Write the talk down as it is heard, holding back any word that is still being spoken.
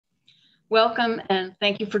Welcome and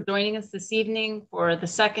thank you for joining us this evening for the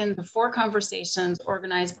second of 4 conversations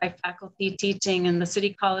organized by faculty teaching in the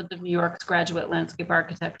City College of New York's Graduate Landscape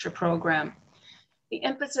Architecture program. The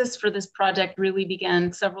impetus for this project really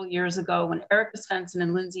began several years ago when Erika Svendsen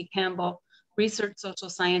and Lindsay Campbell, research social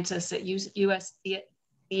scientists at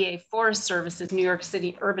USDA Forest Service's New York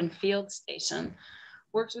City Urban Field Station,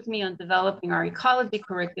 worked with me on developing our ecology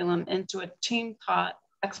curriculum into a team-taught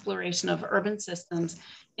exploration of urban systems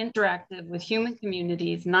interactive with human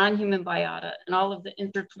communities, non-human biota, and all of the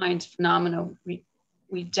intertwined phenomena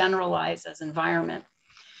we generalize as environment.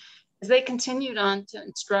 As they continued on to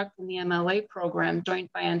instruct in the MLA program, joined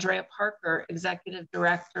by Andrea Parker, Executive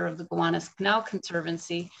Director of the Gowanus Canal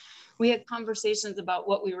Conservancy, we had conversations about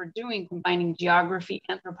what we were doing, combining geography,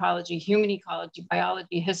 anthropology, human ecology,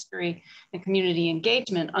 biology, history, and community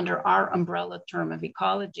engagement under our umbrella term of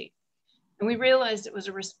ecology. And we realized it was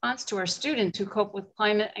a response to our students who cope with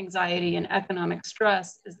climate anxiety and economic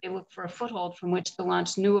stress as they look for a foothold from which to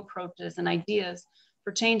launch new approaches and ideas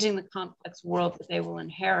for changing the complex world that they will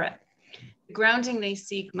inherit. The grounding they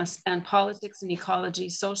seek must span politics and ecology,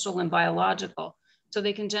 social and biological, so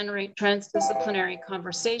they can generate transdisciplinary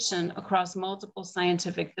conversation across multiple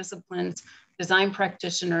scientific disciplines, design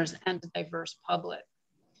practitioners, and a diverse public.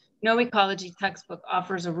 No ecology textbook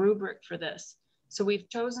offers a rubric for this. So we've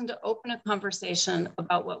chosen to open a conversation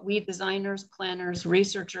about what we designers, planners,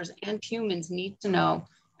 researchers, and humans need to know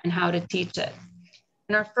and how to teach it.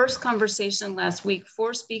 In our first conversation last week,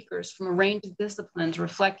 4 speakers from a range of disciplines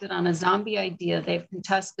reflected on a zombie idea they've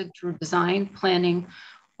contested through design, planning,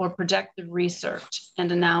 or projective research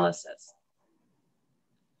and analysis.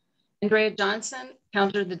 Andrea Johnson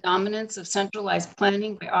countered the dominance of centralized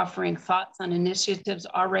planning by offering thoughts on initiatives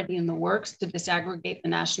already in the works to disaggregate the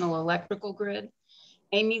national electrical grid.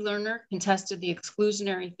 Amy Lerner contested the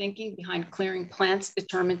exclusionary thinking behind clearing plants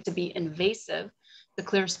determined to be invasive to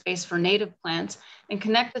clear space for native plants, and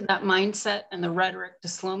connected that mindset and the rhetoric to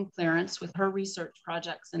slum clearance with her research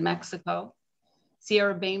projects in Mexico.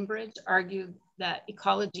 Sierra Bainbridge argued that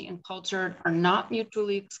ecology and culture are not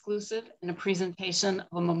mutually exclusive in a presentation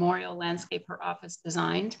of a memorial landscape her office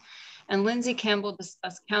designed. And Lindsay Campbell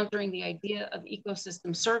discussed countering the idea of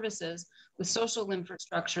ecosystem services with social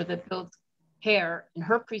infrastructure that builds care in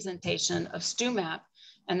her presentation of StuMap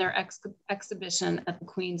and their exhibition at the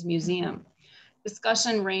Queen's Museum.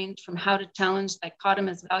 Discussion ranged from how to challenge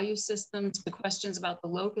dichotomous value systems to questions about the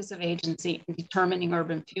locus of agency in determining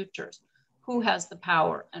urban futures. Who has the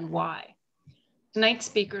power and why? Tonight's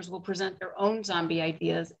speakers will present their own zombie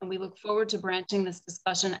ideas, and we look forward to branching this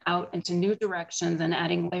discussion out into new directions and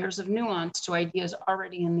adding layers of nuance to ideas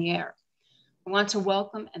already in the air. I want to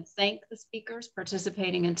welcome and thank the speakers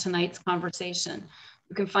participating in tonight's conversation.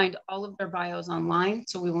 You can find all of their bios online,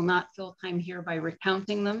 so we will not fill time here by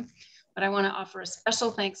recounting them. But I want to offer a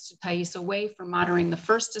special thanks to Thaisa Way for moderating the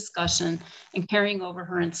first discussion and carrying over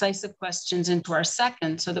her incisive questions into our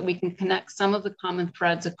second so that we can connect some of the common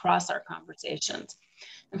threads across our conversations.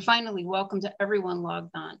 And finally, welcome to everyone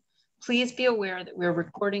logged on. Please be aware that we're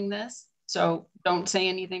recording this, so don't say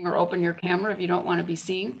anything or open your camera if you don't want to be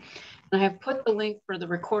seen. And I have put the link for the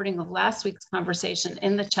recording of last week's conversation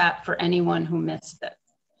in the chat for anyone who missed it.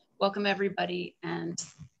 Welcome everybody, and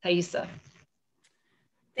Thaisa.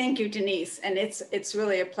 Thank you, Denise. And it's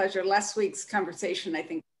really a pleasure. Last week's conversation, I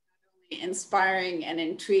think, not only inspiring and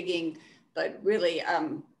intriguing, but really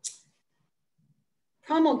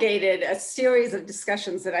promulgated a series of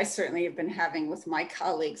discussions that I certainly have been having with my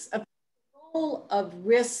colleagues of the role of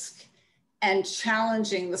risk and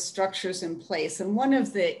challenging the structures in place. And one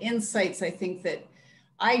of the insights I think that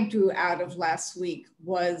I drew out of last week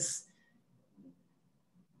was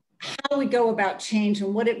how we go about change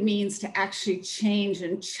and what it means to actually change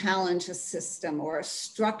and challenge a system or a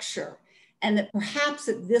structure. And that perhaps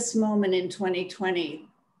at this moment in 2020,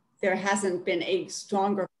 there hasn't been a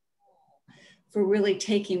stronger call for really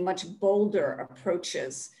taking much bolder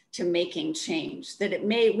approaches to making change. That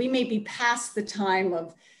we may be past the time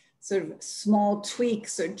of sort of small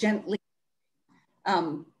tweaks or gently,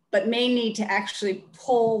 but may need to actually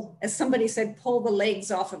pull, as somebody said, pull the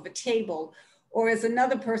legs off of a table. Or as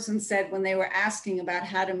another person said when they were asking about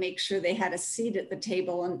how to make sure they had a seat at the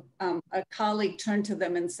table, and a colleague turned to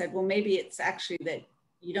them and said, well, maybe it's actually that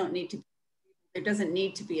you don't need to, there doesn't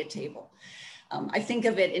need to be a table. I think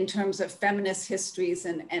of it in terms of feminist histories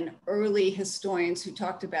and early historians who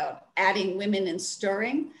talked about adding women and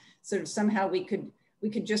stirring. Sort of somehow we could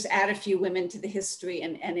just add a few women to the history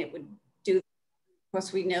and it would do. Of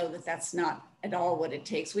course, we know that that's not at all what it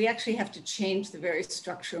takes. We actually have to change the very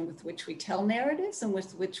structure with which we tell narratives and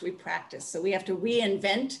with which we practice. So we have to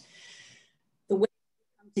reinvent the way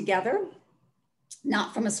we come together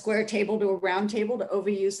not from a square table to a round table, to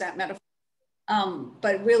overuse that metaphor,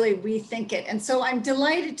 but really rethink it. And so I'm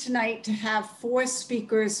delighted tonight to have 4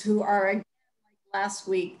 speakers who are, again, like last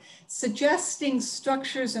week, suggesting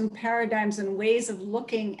structures and paradigms and ways of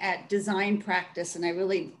looking at design practice.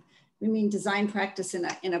 And we mean design practice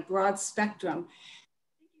in a broad spectrum.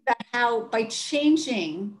 About how by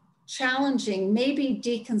changing, challenging, maybe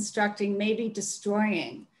deconstructing, maybe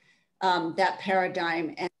destroying that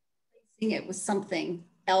paradigm and replacing it with something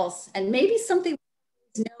else, and maybe something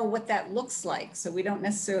we know what that looks like, so we don't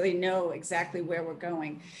necessarily know exactly where we're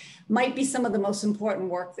going, might be some of the most important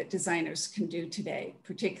work that designers can do today,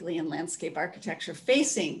 particularly in landscape architecture,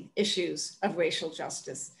 facing issues of racial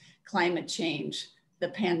justice, climate change, the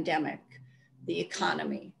pandemic, the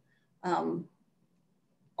economy.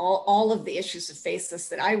 All of the issues that face us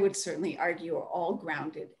that I would certainly argue are all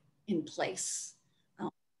grounded in place.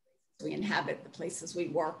 We inhabit, the places we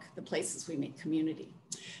work, the places we make community.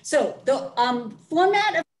 So the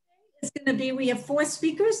format of today is going to be, we have 4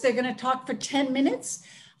 speakers. They're going to talk for 10 minutes.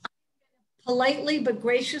 Politely but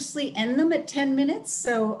graciously end them at 10 minutes.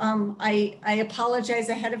 So I apologize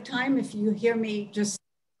ahead of time if you hear me just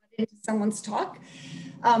into someone's talk.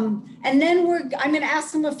 And then I'm going to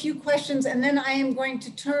ask them a few questions, and then I am going to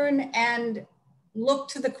turn and look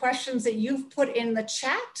to the questions that you've put in the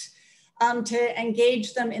chat to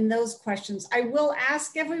engage them in those questions. I will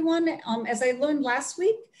ask everyone, as I learned last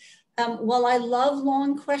week, while I love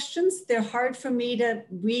long questions, they're hard for me to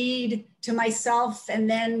read to myself and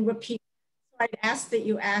then repeat. So I'd ask that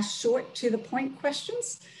you ask short to the point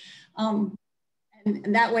questions.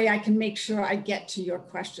 And that way I can make sure I get to your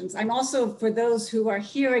questions. I'm also, for those who are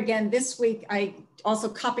here again this week, I also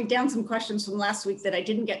copied down some questions from last week that I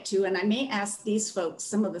didn't get to, and I may ask these folks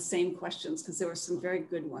some of the same questions because there were some very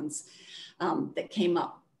good ones that came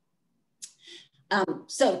up.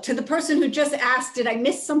 So to the person who just asked, did I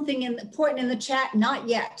miss something important in the chat? Not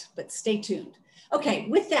yet, but stay tuned. Okay,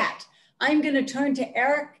 with that, I'm going to turn to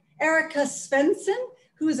Erika Svendsen,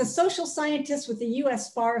 who is a social scientist with the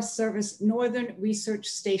U.S. Forest Service Northern Research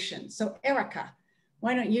Station. So Erika,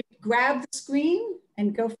 why don't you grab the screen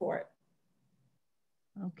and go for it?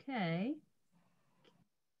 Okay.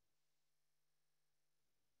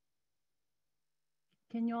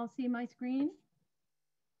 Can you all see my screen?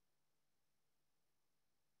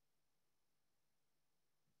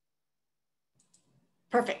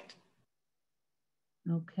 Perfect.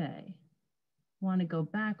 Okay. Want to go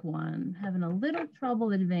back one, having a little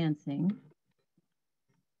trouble advancing.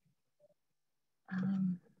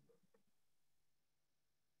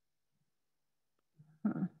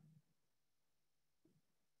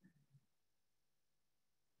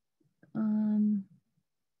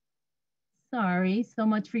 Sorry, so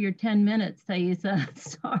much for your 10 minutes, Thaisa.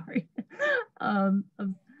 Sorry.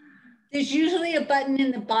 There's usually a button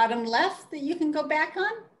in the bottom left that you can go back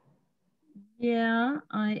on. Yeah,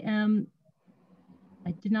 I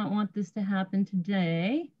did not want this to happen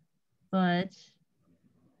today, but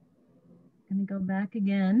I'm gonna go back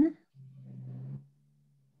again.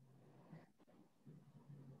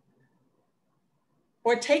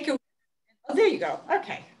 Or take a, oh, there you go,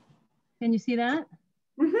 okay. Can you see that?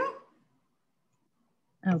 Mm-hmm.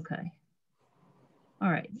 Okay.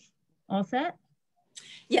 All right, all set?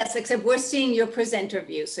 Yes, except we're seeing your presenter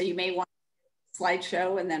view, so you may want a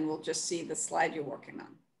slideshow and then we'll just see the slide you're working on.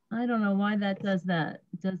 I don't know why that does that.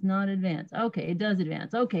 It does not advance. Okay, it does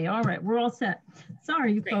advance. Okay, all right, we're all set.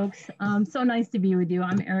 Sorry, great, folks. So nice to be with you.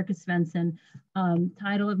 I'm Erika Svendsen.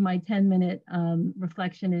 Title of my 10-minute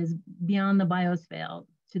reflection is Beyond the Biosphere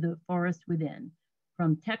to the Forest Within,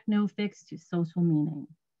 from techno-fix to social meaning.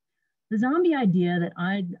 The zombie idea that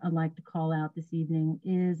I'd like to call out this evening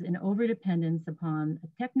is an overdependence upon a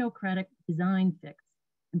technocratic design fix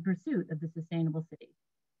in pursuit of the sustainable city.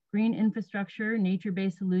 Green infrastructure,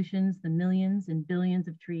 nature-based solutions, the millions and billions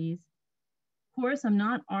of trees. Of course, I'm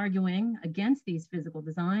not arguing against these physical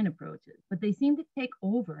design approaches, but they seem to take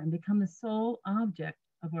over and become the sole object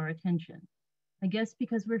of our attention. I guess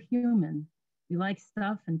because we're human, we like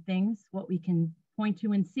stuff and things, what we can point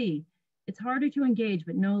to and see. It's harder to engage,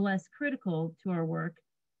 but no less critical to our work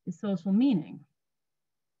is social meaning.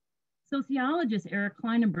 Sociologist Eric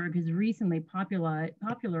Kleinenberg has recently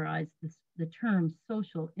popularized the term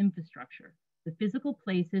social infrastructure, the physical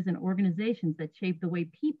places and organizations that shape the way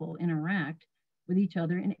people interact with each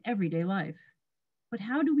other in everyday life. But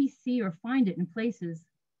how do we see or find it in places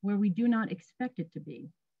where we do not expect it to be?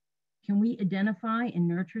 Can we identify and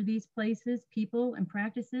nurture these places, people, and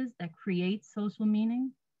practices that create social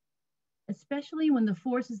meaning? Especially when the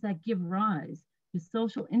forces that give rise to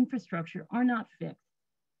social infrastructure are not fixed,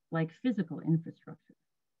 like physical infrastructure.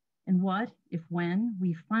 And And what if when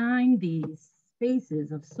we find these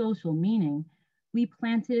spaces of social meaning, we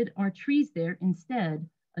planted our trees there instead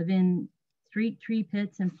of in street tree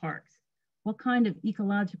pits and parks? What kind of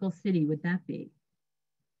ecological city would that be?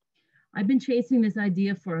 I've been chasing this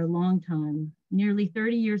idea for a long time. Nearly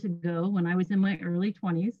 30 years ago, when I was in my early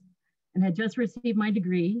 20s and had just received my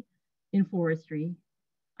degree in forestry,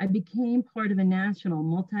 I became part of a national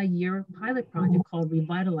multi-year pilot project called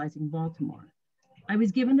Revitalizing Baltimore. I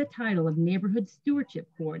was given the title of Neighborhood Stewardship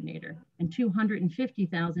Coordinator and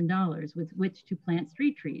 $250,000 with which to plant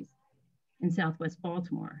street trees in Southwest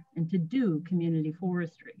Baltimore and to do community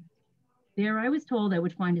forestry. There I was told I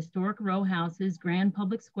would find historic row houses, grand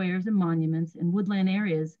public squares and monuments, and woodland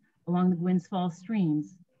areas along the Gwynns Falls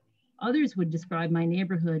streams. Others would describe my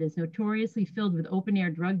neighborhood as notoriously filled with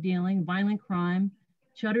open-air drug dealing, violent crime,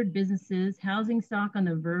 shuttered businesses, housing stock on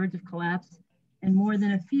the verge of collapse, and more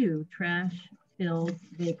than a few trash-filled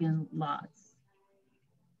vacant lots.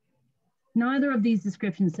 Neither of these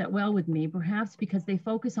descriptions set well with me, perhaps because they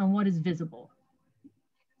focus on what is visible,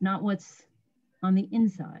 not what's on the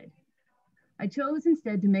inside. I chose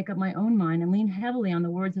instead to make up my own mind and lean heavily on the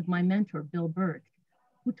words of my mentor, Bill Birch,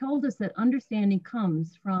 who told us that understanding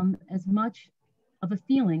comes from as much of a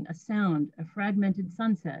feeling, a sound, a fragmented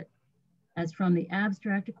sunset, as from the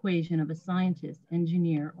abstract equation of a scientist,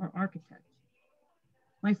 engineer, or architect.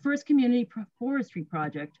 My first community forestry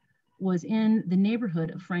project was in the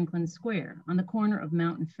neighborhood of Franklin Square on the corner of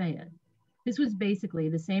Mount and Fayette. This was basically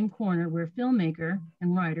the same corner where filmmaker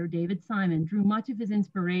and writer David Simon drew much of his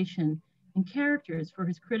inspiration and characters for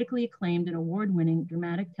his critically acclaimed and award-winning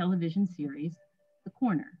dramatic television series, The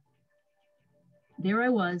Corner. There I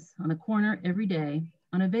was on the corner every day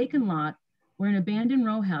on a vacant lot where an abandoned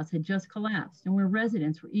row house had just collapsed and where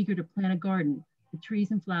residents were eager to plant a garden with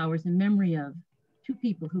trees and flowers in memory of two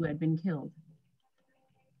people who had been killed.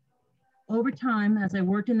 Over time, as I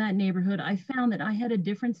worked in that neighborhood, I found that I had a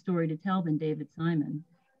different story to tell than David Simon,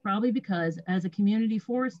 probably because as a community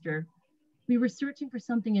forester, we were searching for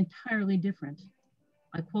something entirely different.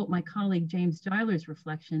 I quote my colleague James Giler's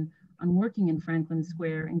reflection on working in Franklin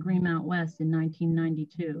Square and Greenmount West in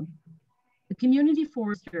 1992. The community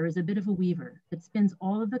forester is a bit of a weaver that spins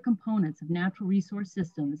all of the components of natural resource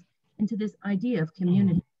systems into this idea of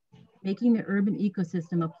community, making the urban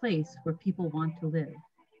ecosystem a place where people want to live.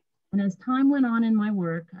 And as time went on in my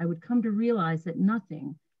work, I would come to realize that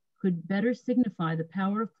nothing could better signify the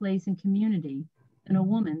power of place and community than a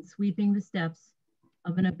woman sweeping the steps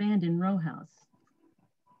of an abandoned row house.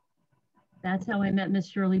 That's how I met Miss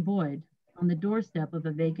Shirley Boyd on the doorstep of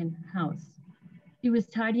a vacant house. She was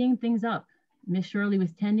tidying things up. Miss Shirley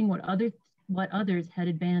was tending what others had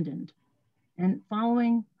abandoned. And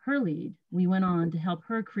following her lead, we went on to help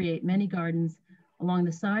her create many gardens along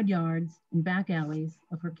the side yards and back alleys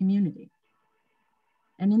of her community.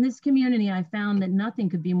 And in this community, I found that nothing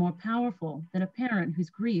could be more powerful than a parent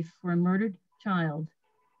whose grief for a murdered child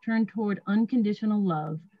turned toward unconditional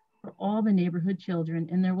love for all the neighborhood children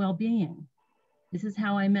and their well-being. This is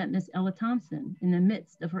how I met Miss Ella Thompson in the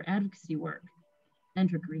midst of her advocacy work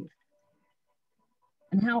and her grief.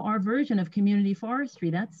 And how our version of community forestry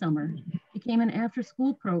that summer became an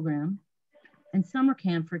after-school program and summer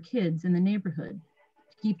camp for kids in the neighborhood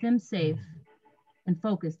to keep them safe and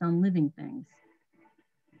focused on living things.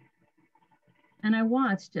 And I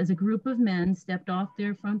watched as a group of men stepped off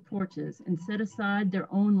their front porches and set aside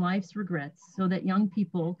their own life's regrets so that young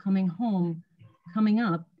people coming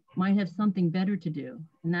up, might have something better to do.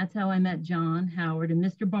 And that's how I met John, Howard, and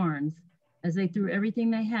Mr. Barnes as they threw everything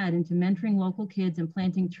they had into mentoring local kids and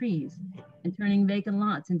planting trees and turning vacant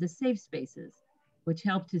lots into safe spaces, which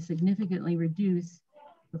helped to significantly reduce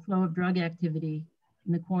the flow of drug activity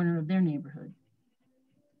in the corner of their neighborhood.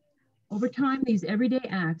 Over time, these everyday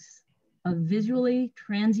acts of visually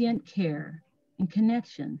transient care and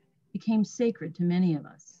connection became sacred to many of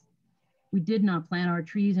us. We did not plant our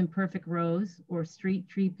trees in perfect rows or street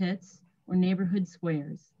tree pits or neighborhood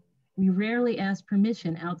squares. We rarely asked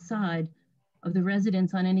permission outside of the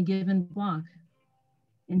residents on any given block.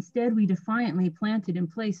 Instead, we defiantly planted in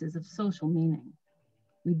places of social meaning.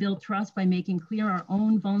 We built trust by making clear our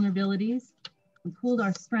own vulnerabilities and pooled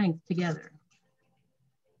our strength together.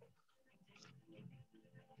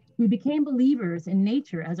 We became believers in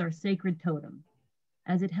nature as our sacred totem,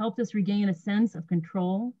 as it helped us regain a sense of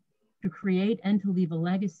control to create and to leave a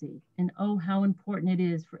legacy. And oh, how important it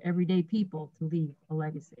is for everyday people to leave a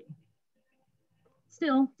legacy.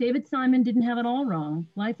 Still, David Simon didn't have it all wrong.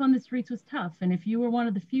 Life on the streets was tough, and if you were one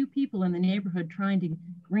of the few people in the neighborhood trying to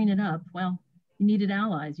green it up, well, you needed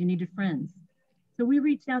allies, you needed friends. So we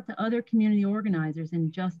reached out to other community organizers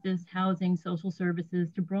in justice, housing, social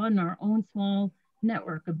services to broaden our own small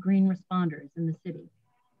network of green responders in the city.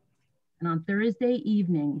 And on Thursday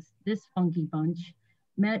evenings, this funky bunch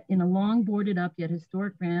met in a long boarded up yet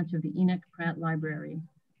historic branch of the Enoch Pratt Library.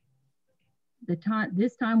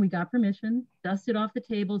 This time we got permission, dusted off the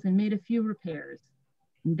tables and made a few repairs.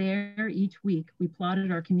 And there each week we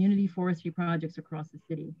plotted our community forestry projects across the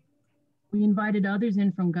city. We invited others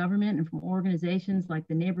in from government and from organizations like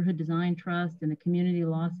the Neighborhood Design Trust and the Community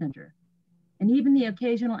Law Center, and even the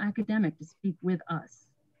occasional academic to speak with us.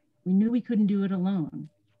 We knew we couldn't do it alone.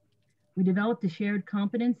 We developed a shared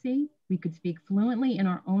competency. We could speak fluently in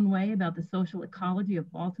our own way about the social ecology of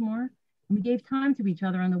Baltimore, and we gave time to each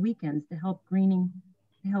other on the weekends to help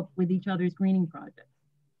with each other's greening projects.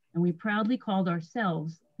 And we proudly called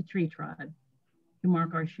ourselves the Tree Tribe to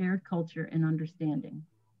mark our shared culture and understanding.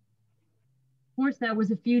 Of course, that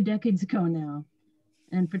was a few decades ago now,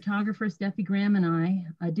 and photographer Steffi Graham and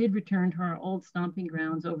I did return to our old stomping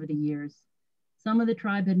grounds over the years. Some of the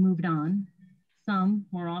tribe had moved on. Some,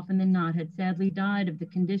 more often than not, had sadly died of the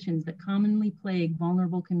conditions that commonly plague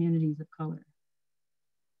vulnerable communities of color.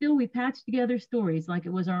 Still, we patched together stories like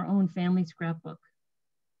it was our own family scrapbook.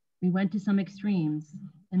 We went to some extremes,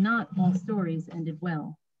 and not all stories ended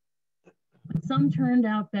well. But some turned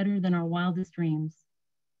out better than our wildest dreams.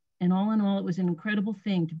 And all in all, it was an incredible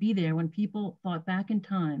thing to be there when people thought back in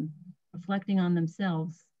time, reflecting on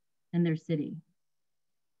themselves and their city.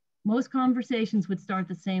 Most conversations would start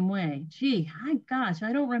the same way. Gee, gosh,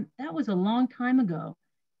 that was a long time ago.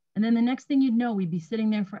 And then the next thing you'd know, we'd be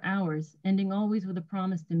sitting there for hours, ending always with a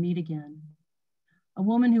promise to meet again. A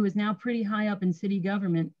woman who is now pretty high up in city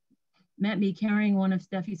government met me carrying one of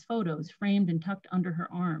Steffi's photos framed and tucked under her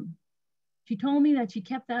arm. She told me that she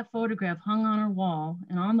kept that photograph hung on her wall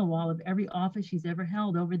and on the wall of every office she's ever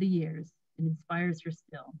held over the years. It inspires her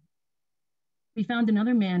still. We found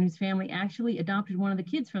another man whose family actually adopted one of the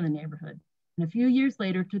kids from the neighborhood, and a few years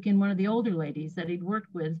later took in one of the older ladies that he'd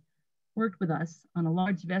worked with us on a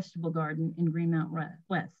large vegetable garden in Greenmount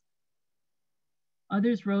West.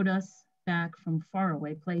 Others wrote us back from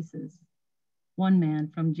faraway places, one man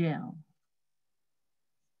from jail.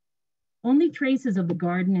 Only traces of the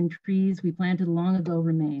garden and trees we planted long ago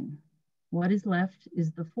remain. What is left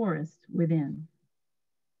is the forest within.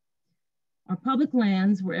 Our public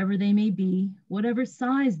lands, wherever they may be, whatever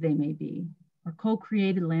size they may be, are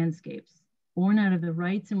co-created landscapes, born out of the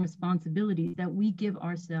rights and responsibilities that we give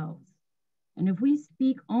ourselves. And if we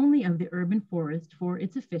speak only of the urban forest for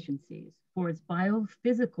its efficiencies, for its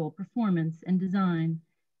biophysical performance and design,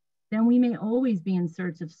 then we may always be in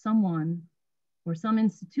search of someone or some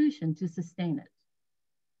institution to sustain it.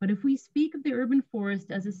 But if we speak of the urban forest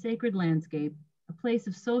as a sacred landscape, a place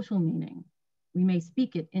of social meaning, we may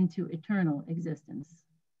speak it into eternal existence.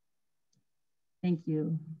 Thank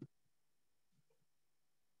you.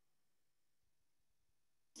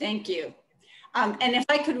 Thank you. And if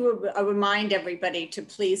I could remind everybody to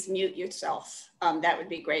please mute yourself, that would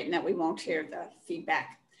be great, and that we won't hear the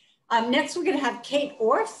feedback. Next, we're going to have Kate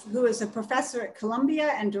Orff, who is a professor at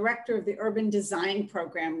Columbia and director of the Urban Design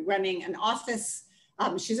Program, running an office.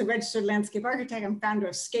 She's a registered landscape architect and founder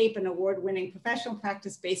of Scape, an award-winning professional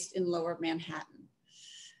practice based in Lower Manhattan.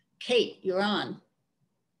 Kate, you're on.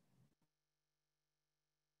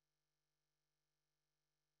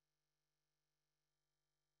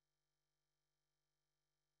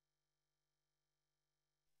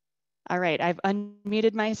 All right, I've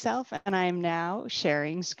unmuted myself and I'm now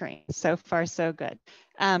sharing screen. So far, so good.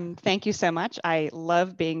 Thank you so much. I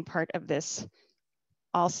love being part of this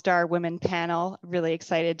all-star women panel. Really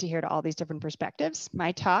excited to hear all these different perspectives.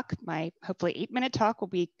 My talk, my hopefully 8-minute talk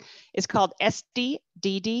is called SD,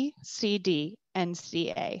 DD, CD, and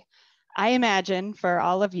CA. I imagine for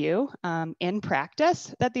all of you in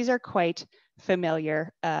practice that these are quite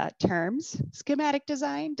familiar terms: schematic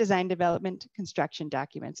design, design development, construction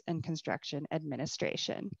documents, and construction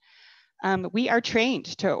administration. We are trained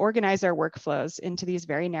to organize our workflows into these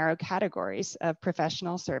very narrow categories of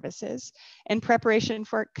professional services in preparation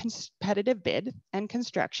for competitive bid and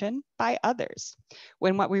construction by others,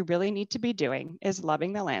 when what we really need to be doing is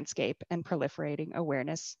loving the landscape and proliferating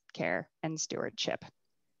awareness, care, and stewardship.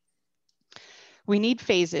 We need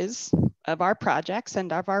phases of our projects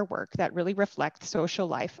and of our work that really reflect the social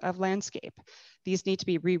life of landscape. These need to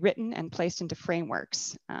be rewritten and placed into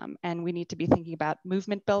frameworks, and we need to be thinking about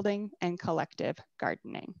movement building and collective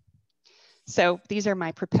gardening. So these are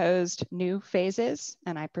my proposed new phases,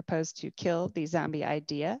 and I propose to kill the zombie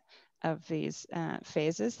idea of these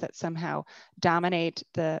phases that somehow dominate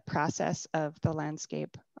the process of the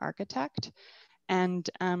landscape architect. And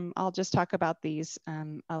I'll just talk about these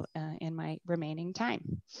in my remaining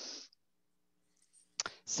time.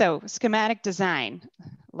 So schematic design,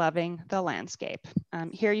 loving the landscape.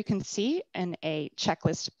 Here you can see in a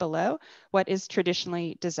checklist below what is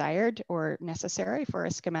traditionally desired or necessary for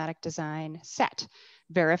a schematic design set.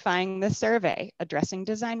 Verifying the survey, addressing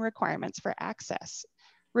design requirements for access,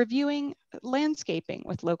 reviewing landscaping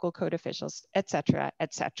with local code officials, et cetera,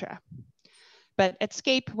 et cetera. But at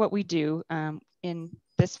SCAPE, what we do in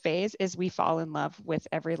this phase is we fall in love with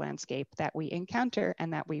every landscape that we encounter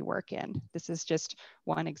and that we work in. This is just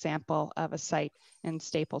one example of a site in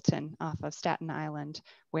Stapleton off of Staten Island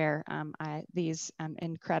where these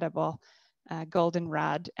incredible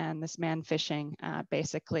goldenrod and this man fishing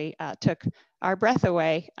basically took our breath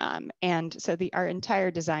away. And so our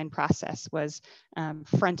entire design process was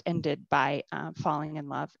front-ended by falling in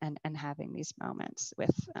love and having these moments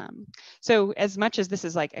with. So as much as this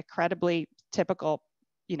is like incredibly typical,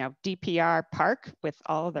 DPR park with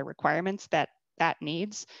all of the requirements that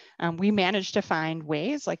needs, we managed to find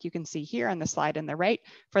ways, like you can see here on the slide on the right,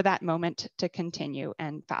 for that moment to continue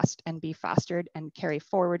and be fostered and carry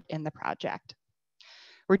forward in the project.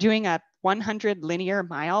 We're doing a 100 linear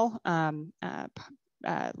mile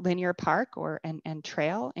linear park and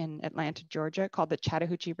trail in Atlanta, Georgia, called the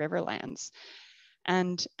Chattahoochee Riverlands.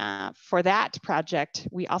 And for that project,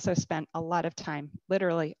 we also spent a lot of time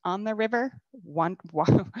literally on the river,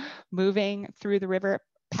 moving through the river,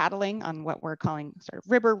 paddling on what we're calling sort of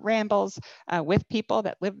river rambles with people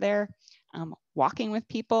that live there, walking with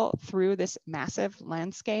people through this massive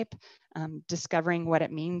landscape, discovering what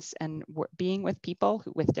it means and being with people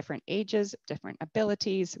with different ages, different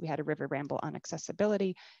abilities. We had a river ramble on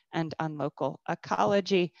accessibility and on local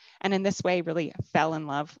ecology. And in this way, really fell in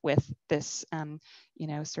love with this,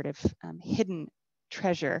 sort of hidden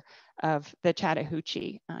treasure of the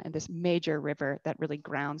Chattahoochee and this major river that really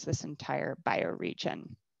grounds this entire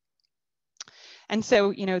bioregion. And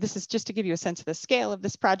so, this is just to give you a sense of the scale of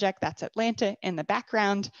this project. That's Atlanta in the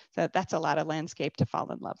background. So that's a lot of landscape to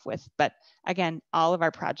fall in love with. But again, all of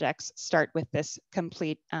our projects start with this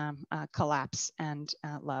complete collapse and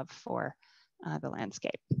love for the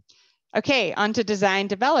landscape. Okay, on to design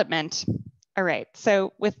development. All right,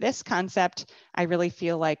 so with this concept, I really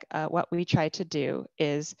feel like what we try to do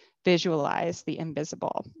is visualize the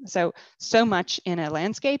invisible. So much in a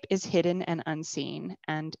landscape is hidden and unseen,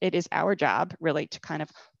 and it is our job really to kind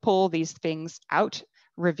of pull these things out,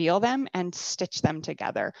 reveal them, and stitch them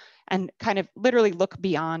together, and kind of literally look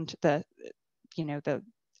beyond the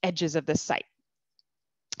edges of the site.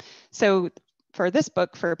 So for this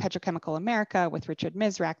book, for Petrochemical America with Richard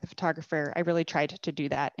Misrak, the photographer, I really tried to do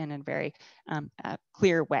that in a very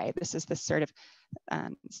clear way. This is this sort of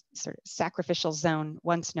sacrificial zone,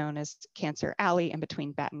 once known as Cancer Alley, in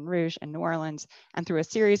between Baton Rouge and New Orleans, and through a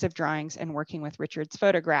series of drawings and working with Richard's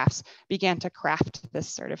photographs, began to craft this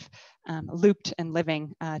sort of looped and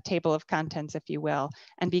living table of contents, if you will,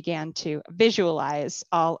 and began to visualize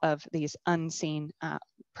all of these unseen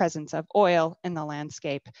presence of oil in the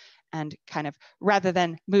landscape, and kind of, rather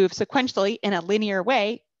than move sequentially in a linear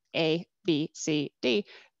way, A, B, C, D,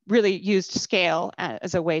 really used scale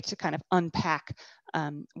as a way to kind of unpack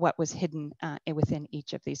what was hidden within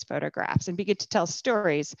each of these photographs, and begin to tell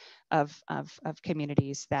stories of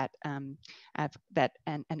communities that and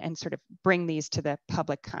sort of bring these to the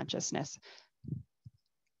public consciousness.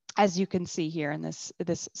 As you can see here in this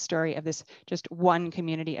story of this just one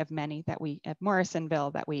community of many that we at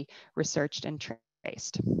Morrisonville that we researched and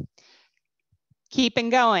traced. Keeping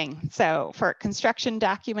going. So for construction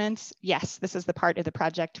documents, yes, this is the part of the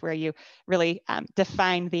project where you really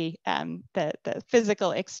define the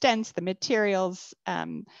physical extents, the materials,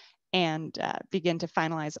 and begin to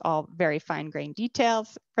finalize all very fine-grained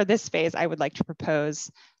details. For this phase, I would like to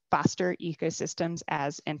propose foster ecosystems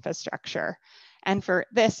as infrastructure. And for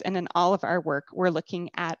this and in all of our work, we're looking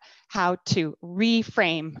at how to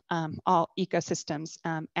reframe all ecosystems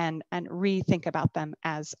and rethink about them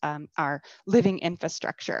as our living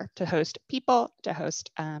infrastructure to host people, to host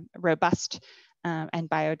robust and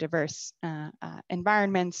biodiverse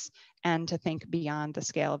environments, and to think beyond the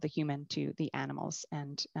scale of the human to the animals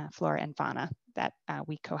and flora and fauna that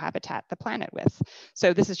we cohabitat the planet with.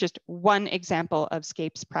 So this is just one example of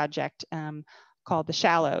SCAPE's project called The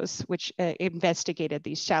Shallows, which investigated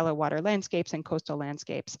these shallow water landscapes and coastal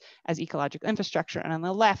landscapes as ecological infrastructure. And on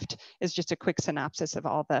the left is just a quick synopsis of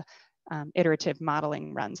all the iterative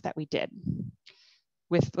modeling runs that we did.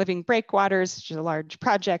 With Living Breakwaters, which is a large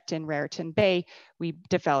project in Raritan Bay, we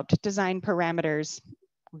developed design parameters.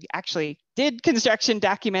 We actually did construction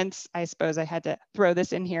documents. I suppose I had to throw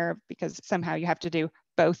this in here because somehow you have to do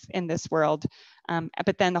both in this world.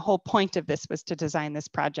 But then the whole point of this was to design this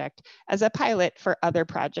project as a pilot for other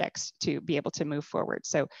projects to be able to move forward.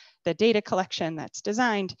 So the data collection that's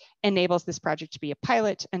designed enables this project to be a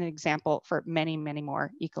pilot and an example for many, many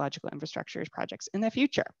more ecological infrastructure projects in the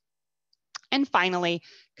future. And finally,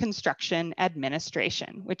 construction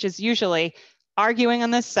administration, which is usually arguing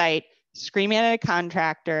on the site, screaming at a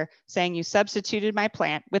contractor, saying you substituted my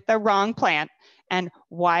plant with the wrong plant, and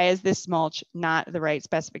why is this mulch not the right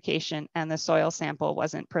specification and the soil sample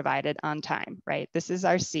wasn't provided on time, right? This is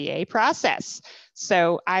our CA process.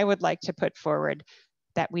 So I would like to put forward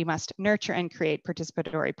that we must nurture and create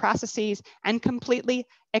participatory processes and completely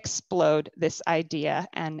explode this idea.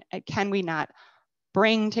 And can we not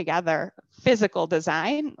bring together physical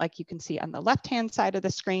design, like you can see on the left-hand side of the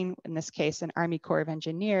screen, in this case, an Army Corps of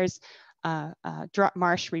Engineers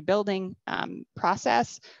marsh rebuilding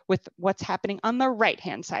process, with what's happening on the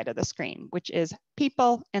right-hand side of the screen, which is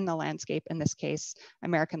people in the landscape, in this case,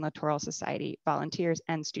 American Littoral Society volunteers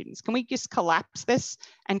and students. Can we just collapse this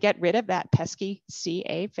and get rid of that pesky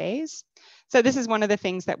CA phase? So this is one of the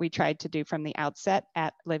things that we tried to do from the outset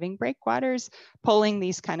at Living Breakwaters, pulling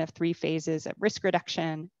these kind of 3 phases of risk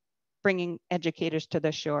reduction, bringing educators to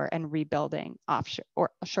the shore, and rebuilding offshore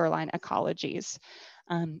or shoreline ecologies.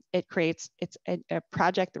 It's a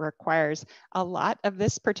project that requires a lot of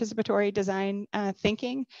this participatory design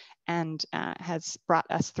thinking, and has brought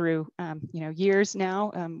us through years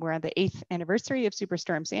now. We're on the 8th anniversary of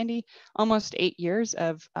Superstorm Sandy, almost 8 years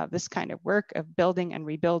of this kind of work of building and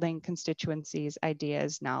rebuilding constituencies,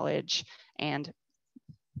 ideas, knowledge, and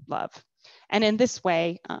love. And in this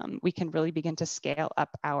way, we can really begin to scale up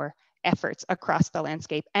our efforts across the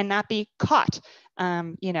landscape and not be caught,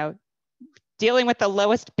 dealing with the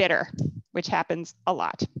lowest bidder, which happens a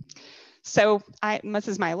lot. So this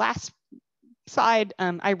is my last slide.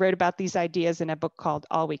 I wrote about these ideas in a book called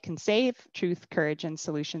All We Can Save, Truth, Courage, and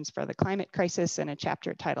Solutions for the Climate Crisis, in a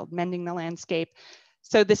chapter titled Mending the Landscape.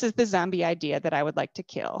 So this is the zombie idea that I would like to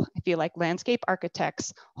kill. I feel like landscape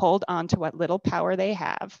architects hold on to what little power they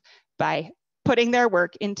have by putting their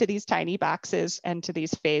work into these tiny boxes and to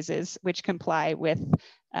these phases, which comply with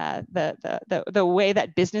the way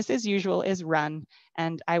that business as usual is run.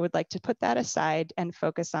 And I would like to put that aside and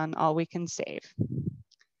focus on all we can save.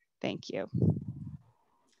 Thank you.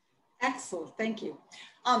 Excellent, thank you.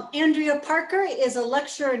 Andrea Parker is a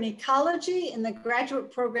lecturer in ecology in the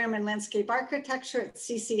graduate program in landscape architecture at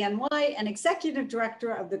CCNY and executive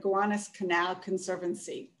director of the Gowanus Canal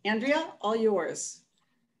Conservancy. Andrea, all yours.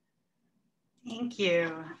 Thank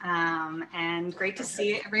you, and great to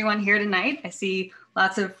see everyone here tonight. I see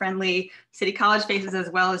lots of friendly City College faces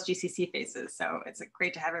as well as GCC faces, so it's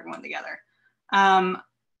great to have everyone together.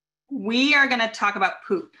 We are going to talk about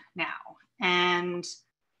poop now, and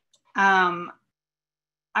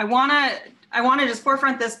I want to just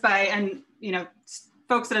forefront this by, and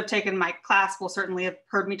folks that have taken my class will certainly have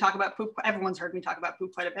heard me talk about poop. Everyone's heard me talk about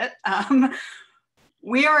poop quite a bit.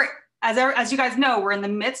 We are, as you guys know, we're in the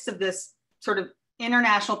midst of this sort of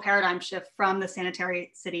international paradigm shift from the sanitary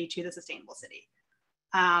city to the sustainable city.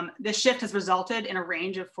 This shift has resulted in a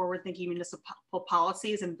range of forward-thinking municipal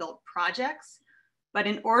policies and built projects. But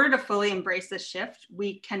in order to fully embrace this shift,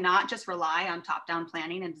 we cannot just rely on top-down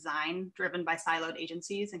planning and design driven by siloed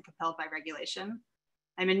agencies and compelled by regulation.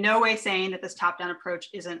 I'm in no way saying that this top-down approach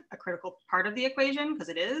isn't a critical part of the equation, because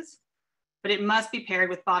it is, but it must be paired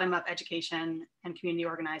with bottom-up education and community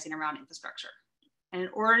organizing around infrastructure. And in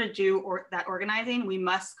order to do that organizing, we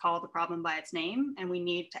must call the problem by its name, and we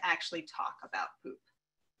need to actually talk about poop.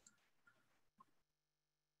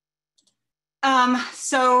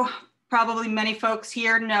 So probably many folks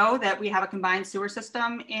here know that we have a combined sewer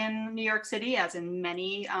system in New York City, as in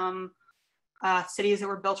many cities that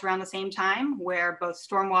were built around the same time, where both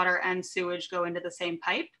stormwater and sewage go into the same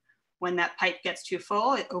pipe. When that pipe gets too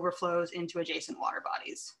full, it overflows into adjacent water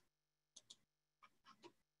bodies.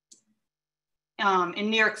 In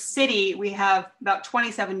New York City, we have about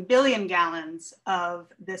 27 billion gallons of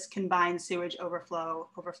this combined sewage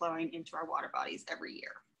overflowing into our water bodies every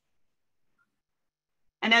year.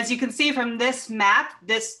 And as you can see from this map,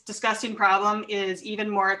 this disgusting problem is even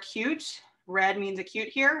more acute. Red means acute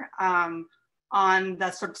here, on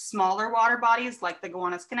the sort of smaller water bodies like the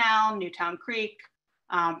Gowanus Canal, Newtown Creek,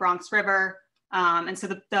 Bronx River. And so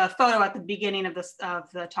the photo at the beginning of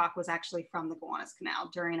the talk was actually from the Gowanus Canal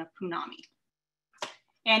during a tsunami.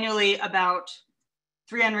 Annually, about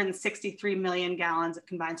 363 million gallons of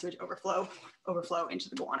combined sewage overflow into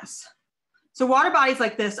the Gowanus. So water bodies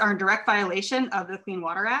like this are in direct violation of the Clean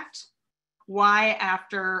Water Act. Why,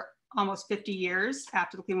 after almost 50 years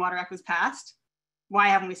after the Clean Water Act was passed, why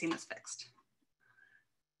haven't we seen this fixed?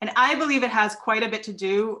 And I believe it has quite a bit to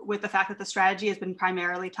do with the fact that the strategy has been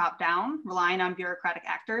primarily top-down, relying on bureaucratic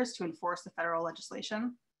actors to enforce the federal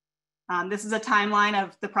legislation. This is a timeline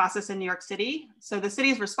of the process in New York City. So the city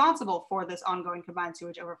is responsible for this ongoing combined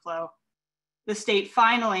sewage overflow. The state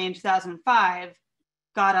finally in 2005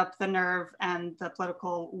 got up the nerve and the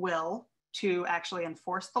political will to actually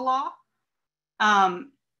enforce the law.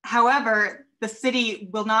 However, the city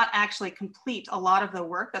will not actually complete a lot of the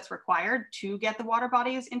work that's required to get the water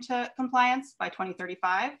bodies into compliance by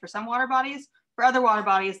 2035 for some water bodies. For other water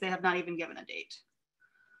bodies, they have not even given a date.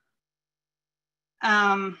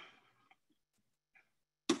 Sorry.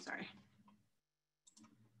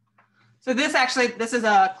 So this is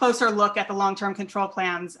a closer look at the long-term control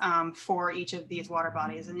plans for each of these water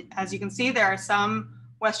bodies. And as you can see, there are some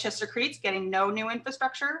Westchester Creeks getting no new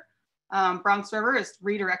infrastructure. Bronx River is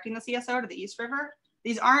redirecting the CSO to the East River.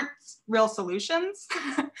 These aren't real solutions.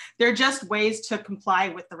 They're just ways to comply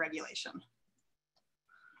with the regulation.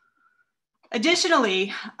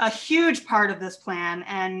 Additionally, a huge part of this plan,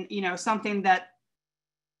 and something that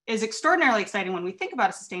is extraordinarily exciting when we think about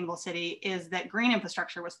a sustainable city, is that green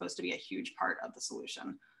infrastructure was supposed to be a huge part of the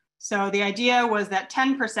solution. So the idea was that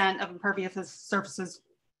 10% of impervious surfaces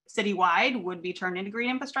citywide would be turned into green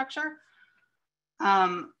infrastructure.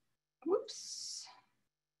 Whoops.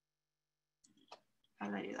 How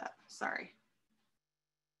did I do that? Sorry.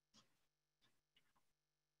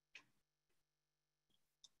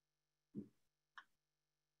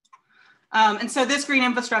 And so this green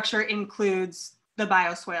infrastructure includes the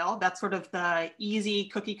bioswale. That's sort of the easy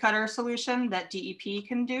cookie cutter solution that DEP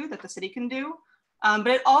can do, that the city can do. But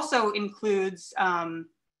it also includes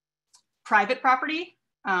private property,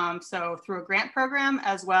 so through a grant program,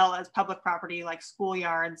 as well as public property like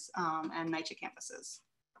schoolyards and NYCHA campuses.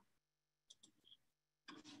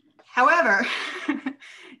 However,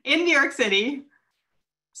 in New York City,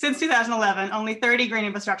 since 2011, only 30 green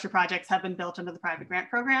infrastructure projects have been built under the private grant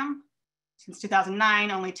program. Since 2009,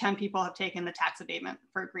 only 10 people have taken the tax abatement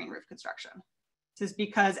for green roof construction. This is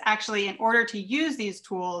because actually, in order to use these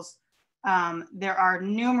tools, there are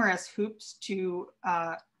numerous hoops to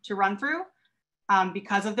run through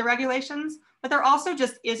because of the regulations, but there also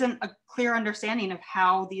just isn't a clear understanding of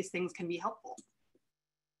how these things can be helpful.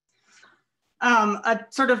 A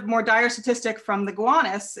sort of more dire statistic from the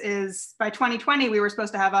Gowanus is by 2020, we were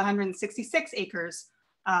supposed to have 166 acres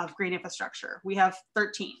of green infrastructure. We have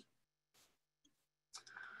 13.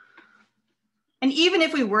 And even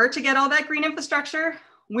if we were to get all that green infrastructure,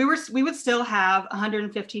 we would still have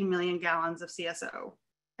 115 million gallons of CSO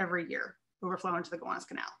every year overflow into the Gowanus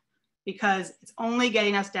Canal, because it's only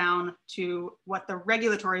getting us down to what the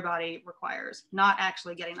regulatory body requires, not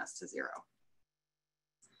actually getting us to zero.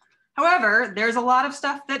 However, there's a lot of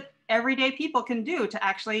stuff that everyday people can do to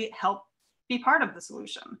actually help be part of the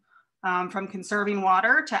solution, from conserving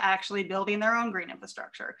water to actually building their own green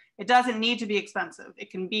infrastructure. It doesn't need to be expensive. It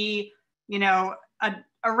can be, a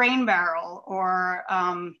rain barrel or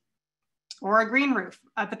a green roof.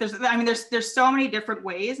 But there's so many different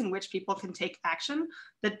ways in which people can take action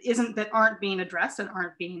that aren't being addressed and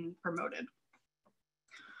aren't being promoted.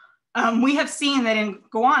 We have seen that in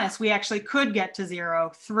Gowanus, we actually could get to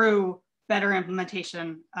zero through better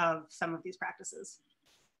implementation of some of these practices.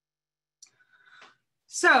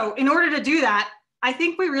 So in order to do that, I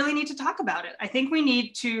think we really need to talk about it. I think we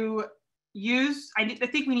need to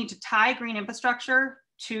tie green infrastructure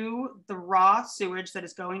to the raw sewage that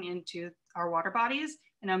is going into our water bodies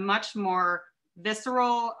in a much more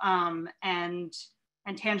visceral and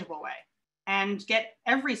tangible way, and get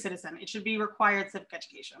every citizen. It should be required civic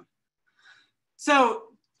education. So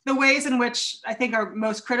the ways in which I think are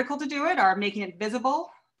most critical to do it are making it visible,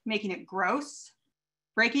 making it gross,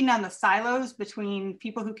 breaking down the silos between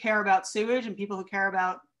people who care about sewage and people who care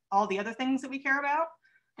about all the other things that we care about,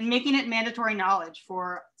 and making it mandatory knowledge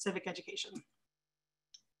for civic education.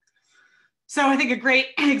 So I think a great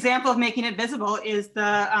example of making it visible is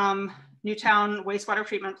the Newtown wastewater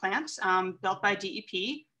treatment plant built by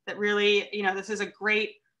DEP that really, this is a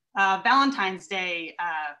great Valentine's Day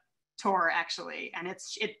tour actually. And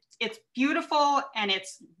it's beautiful and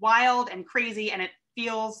it's wild and crazy and it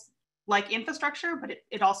feels like infrastructure, but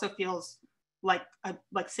it also feels like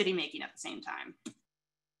city making at the same time.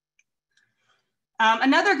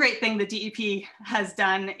 Another great thing that DEP has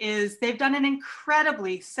done is they've done an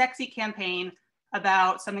incredibly sexy campaign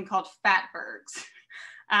about something called fatbergs,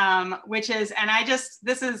 which is,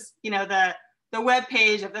 this is, the web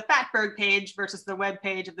page of the fatberg page versus the web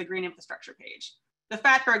page of the green infrastructure page. The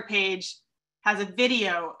fatberg page has a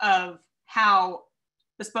video of how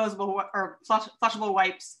disposable or flushable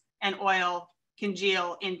wipes and oil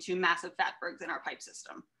congeal into massive fatbergs in our pipe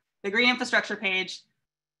system. The green infrastructure page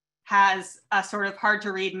has a sort of hard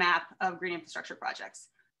to read map of green infrastructure projects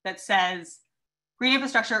that says, green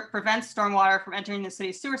infrastructure prevents stormwater from entering the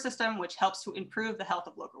city's sewer system, which helps to improve the health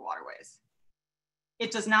of local waterways.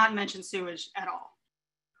 It does not mention sewage at all.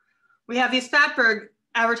 We have these Fatberg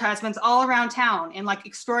advertisements all around town in like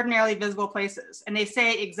extraordinarily visible places, and they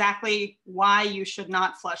say exactly why you should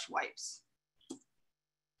not flush wipes.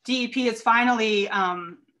 DEP has finally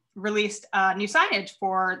released new signage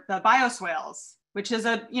for the bioswales, which is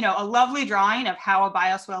a lovely drawing of how a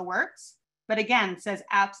bioswale works, but again, says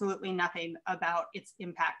absolutely nothing about its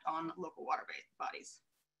impact on local water bodies.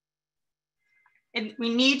 And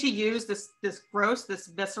we need to use this gross, this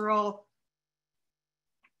visceral,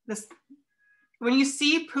 when you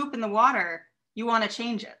see poop in the water, you want to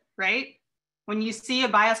change it, right? When you see a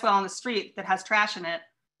bioswale on the street that has trash in it,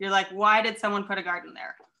 you're like, why did someone put a garden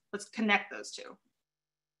there? Let's connect those two.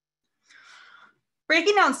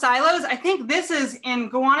 Breaking down silos, I think this is in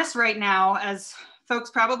Gowanus right now, as folks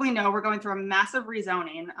probably know, we're going through a massive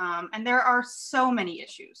rezoning, and there are so many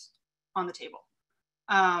issues on the table.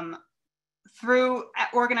 Through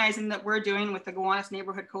organizing that we're doing with the Gowanus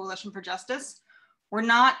Neighborhood Coalition for Justice,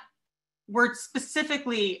 we're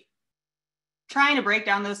specifically trying to break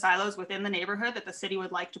down those silos within the neighborhood that the city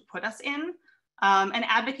would like to put us in, and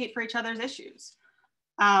advocate for each other's issues.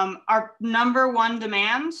 Our #1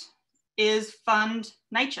 demand is fund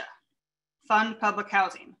NYCHA, fund public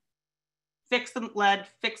housing, fix the lead,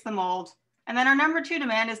 fix the mold. And then our #2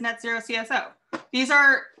 demand is net zero CSO. These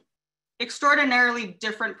are extraordinarily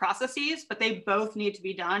different processes, but they both need to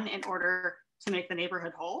be done in order to make the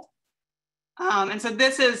neighborhood whole. And so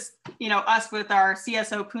this is, us with our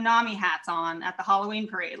CSO Punami hats on at the Halloween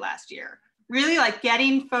parade last year, really like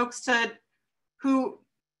getting folks who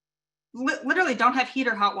literally don't have heat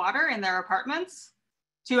or hot water in their apartments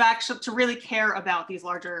to really care about these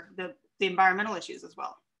larger, the environmental issues as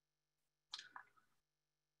well.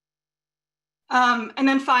 And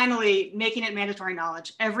then finally, making it mandatory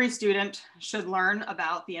knowledge. Every student should learn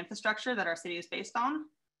about the infrastructure that our city is based on.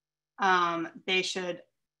 They should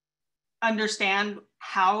understand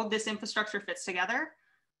how this infrastructure fits together.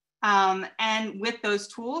 And with those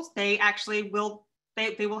tools, they actually will,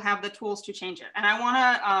 they will have the tools to change it. And I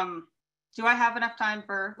wanna, do I have enough time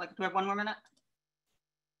for, do I have 1 more minute?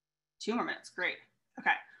 2 more minutes, great.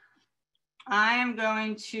 Okay. I am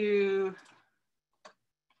going to,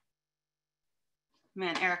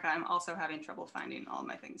 man, Erika, I'm also having trouble finding all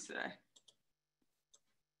my things today.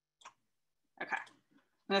 Okay,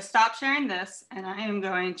 I'm gonna stop sharing this and I am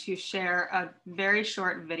going to share a very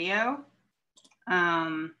short video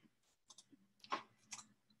to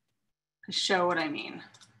show what I mean.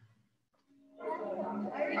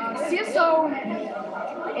 CSO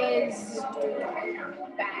is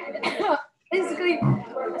bad. Basically,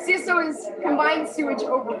 CSO is combined sewage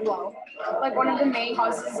overflow, like one of the main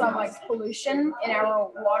causes of pollution in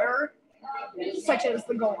our water, such as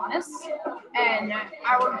the Gowanus. And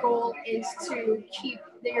our goal is to keep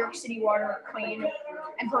the New York City water clean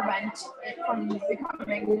and prevent it from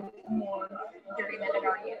becoming more dirty than it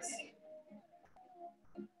already is.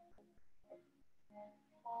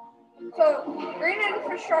 So green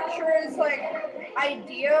infrastructure is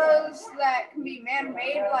ideas that can be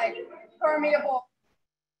man-made, like permeable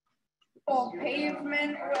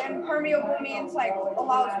pavement, and permeable means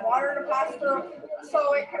allows water to pass through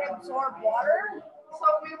so it can absorb water. So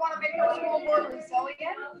we want to make our school more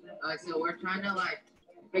resilient. So we're trying to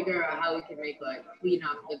figure out how we can make clean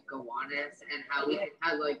up the Gowanus and how we can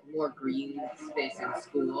have more green space in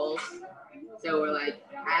schools. So we're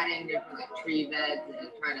adding different tree beds and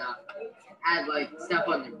trying to add stuff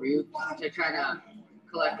on the roofs to try to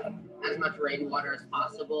collect as much rainwater as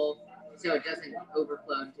possible so it doesn't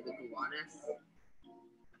overflow into the Gowanus.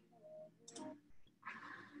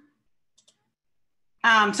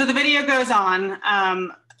 So the video goes on,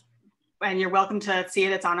 and you're welcome to see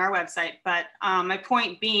it, it's on our website. But my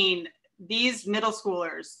point being, these middle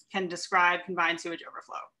schoolers can describe combined sewage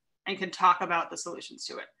overflow and can talk about the solutions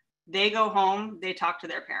to it. They go home, they talk to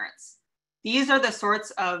their parents. These are the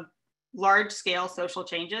sorts of large scale social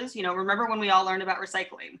changes. Remember when we all learned about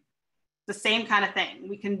recycling? The same kind of thing.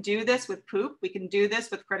 We can do this with poop. We can do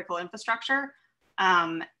this with critical infrastructure.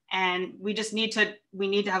 And we just need to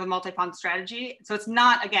have a multi-pronged strategy. So it's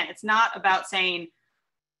not, again, it's not about saying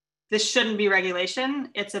this shouldn't be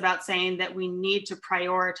regulation. It's about saying that we need to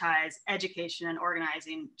prioritize education and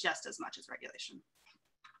organizing just as much as regulation.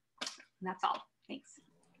 And that's all. Thanks.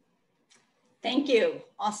 Thank you.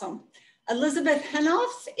 Awesome. Elizabeth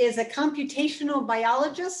Hénaff is a computational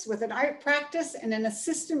biologist with an art practice and an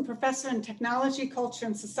assistant professor in technology, culture,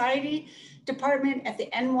 and society department at the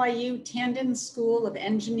NYU Tandon School of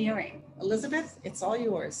Engineering. Elizabeth, it's all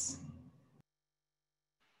yours.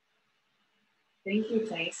 Thank you,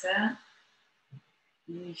 Thaisa.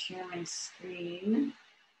 Let me share my screen.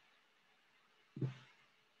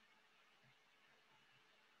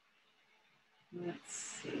 Let's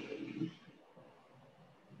see.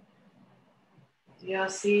 Do y'all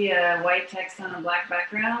see white text on a black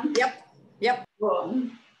background? Yep, yep. Cool.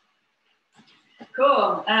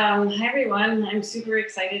 Cool. Hi, everyone. I'm super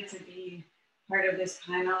excited to be part of this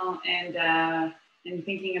panel and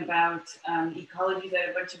thinking about ecologies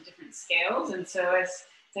at a bunch of different scales. And so as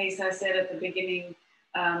Thaisa said at the beginning,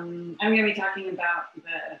 I'm going to be talking about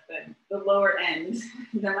the lower end,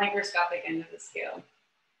 the microscopic end of the scale.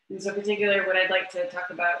 And so particularly what I'd like to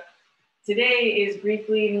talk about today is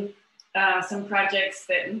briefly some projects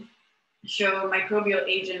that show microbial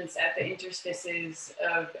agents at the interstices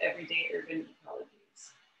of everyday urban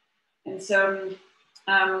ecologies. And so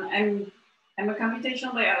I'm a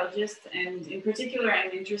computational biologist, and in particular,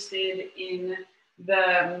 I'm interested in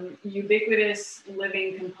the ubiquitous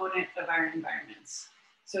living component of our environments.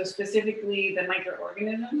 So specifically the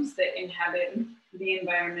microorganisms that inhabit the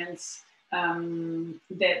environments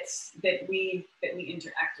that we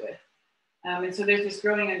interact with. And so there's this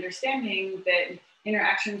growing understanding that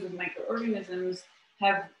interactions with microorganisms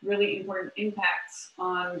have really important impacts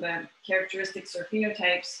on the characteristics or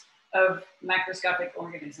phenotypes of macroscopic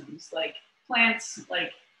organisms, like plants,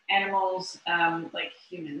 like animals, like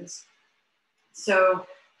humans. So,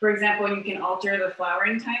 for example, you can alter the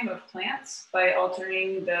flowering time of plants by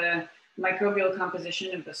altering the microbial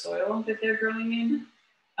composition of the soil that they're growing in.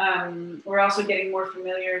 We're also getting more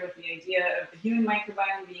familiar with the idea of the human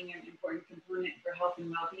microbiome being an important component for health and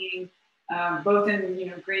well-being, both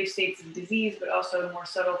in grave states of disease, but also more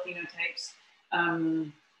subtle phenotypes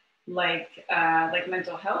like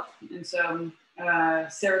mental health. And so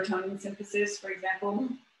serotonin synthesis, for example,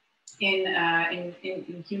 in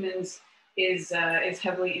humans is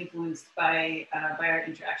heavily influenced by our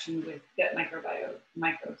interaction with gut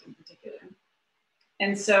microbes in particular.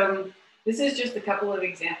 And so this is just a couple of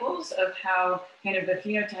examples of how kind of the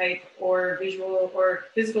phenotype or visual or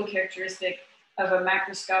physical characteristic of a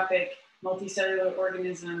macroscopic multicellular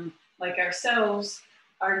organism like ourselves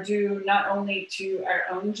are due not only to our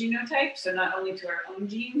own genotype, so not only to our own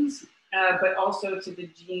genes, but also to the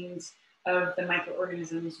genes of the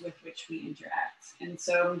microorganisms with which we interact. And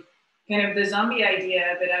so kind of the zombie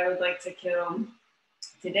idea that I would like to kill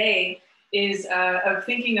today is of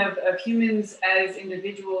thinking of humans as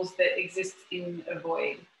individuals that exist in a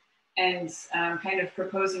void, and kind of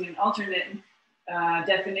proposing an alternate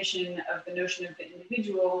definition of the notion of the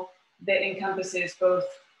individual that encompasses both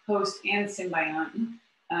host and symbiont.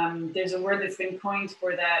 There's a word that's been coined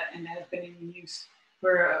for that and has been in use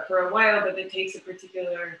for a while, but it takes a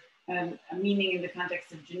particular meaning in the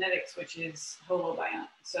context of genetics, which is holobiont.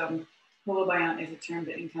 So holobiont is a term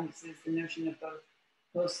that encompasses the notion of both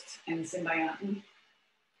host and symbiont.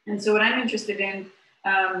 And so what I'm interested in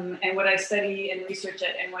and what I study and research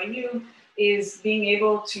at NYU is being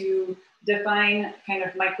able to define kind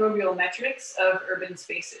of microbial metrics of urban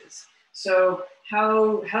spaces. So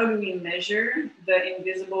how do we measure the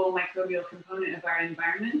invisible microbial component of our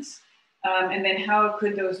environments? And then how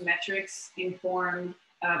could those metrics inform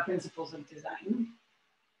principles of design?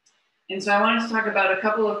 And so I wanted to talk about a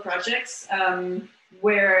couple of projects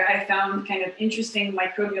where I found kind of interesting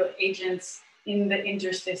microbial agents in the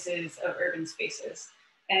interstices of urban spaces.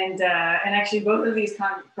 And actually both of these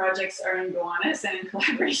projects are in Gowanus and in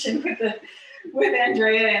collaboration with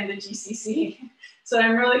Andrea and the GCC. So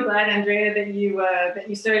I'm really glad, Andrea, that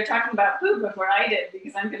you started talking about poop before I did,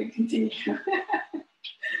 because I'm going to continue.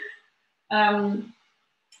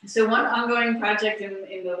 So one ongoing project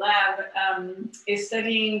in the lab is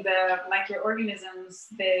studying the microorganisms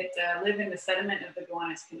that live in the sediment of the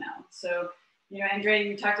Gowanus Canal. So, Andrea,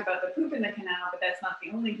 you talked about the poop in the canal, but that's not the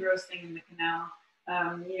only gross thing in the canal.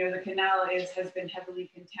 The canal has been heavily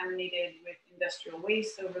contaminated with industrial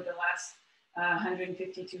waste over the last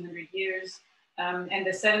 150, 200 years. And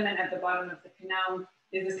the sediment at the bottom of the canal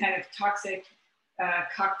is this kind of toxic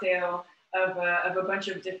cocktail of a bunch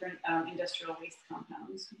of different industrial waste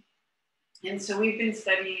compounds. And so we've been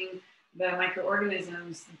studying the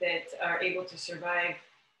microorganisms that are able to survive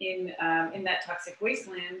in that toxic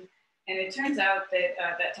wasteland. And it turns out that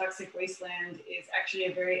that toxic wasteland is actually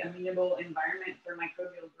a very amenable environment for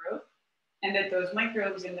microbial growth, and that those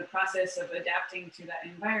microbes, in the process of adapting to that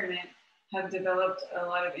environment, have developed a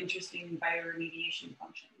lot of interesting bioremediation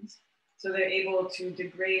functions. So they're able to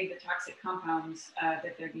degrade the toxic compounds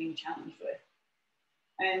that they're being challenged with.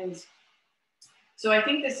 And so I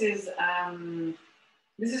think this is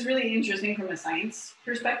really interesting from a science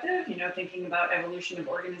perspective, you know, thinking about evolution of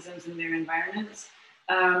organisms and their environments.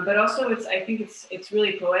 But also I think it's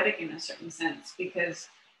really poetic in a certain sense, because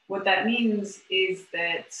what that means is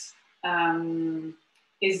that the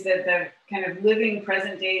kind of living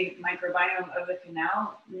present day microbiome of the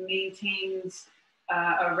canal maintains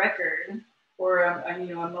a record or a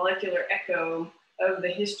molecular echo of the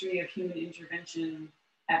history of human intervention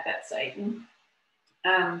at that site.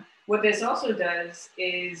 What this also does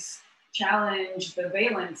is challenge the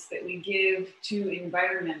valence that we give to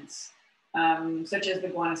environments, such as the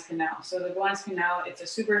Gowanus Canal. So the Gowanus Canal, it's a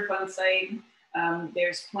super fun site.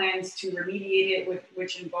 There's plans to remediate it,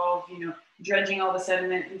 which involve, you know, dredging all the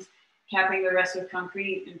sediment and capping the rest with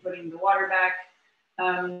concrete and putting the water back.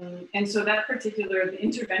 And so that the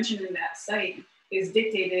intervention in that site is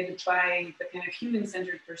dictated by the kind of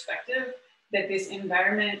human-centered perspective that this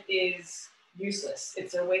environment is useless,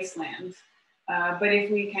 it's a wasteland. But if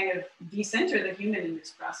we kind of decenter the human in this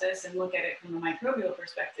process and look at it from a microbial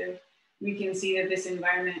perspective, we can see that this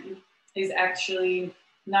environment is actually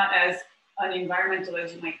not as unenvironmental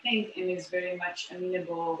as you might think, and is very much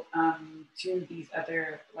amenable to these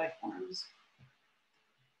other life forms.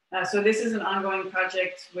 So this is an ongoing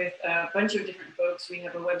project with a bunch of different folks. We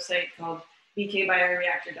have a website called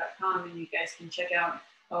bkbioreactor.com, and you guys can check out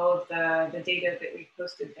all of the data that we've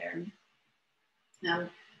posted there.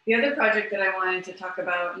 The other project that I wanted to talk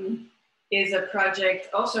about is a project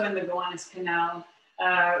also in the Gowanus Canal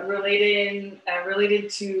related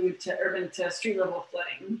to street level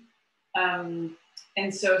flooding.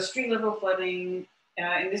 And so street level flooding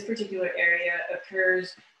in this particular area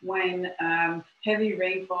occurs when heavy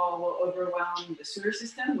rainfall will overwhelm the sewer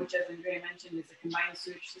system, which, as Andrea mentioned, is a combined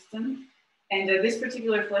sewage system. And this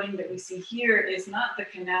particular flooding that we see here is not the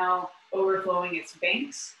canal overflowing its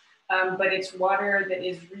banks, but it's water that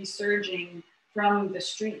is resurging from the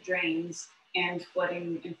street drains and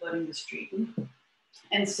flooding the street.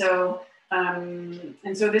 And so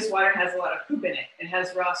this water has a lot of poop in it. It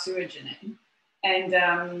has raw sewage in it. And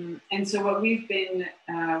so what we've been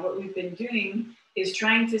doing is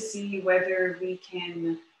trying to see whether we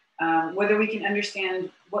can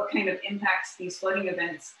understand what kind of impacts these flooding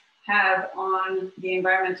events have on the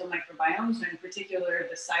environmental microbiomes, and in particular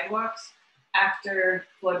the sidewalks, after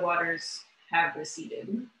floodwaters have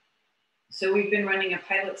receded. So we've been running a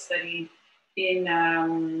pilot study in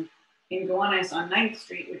Gowanus on 9th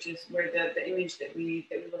Street, which is where the image that we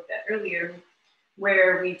looked at earlier,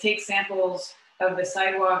 where we take samples of the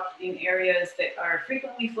sidewalk in areas that are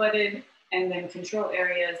frequently flooded, and then control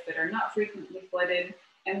areas that are not frequently flooded,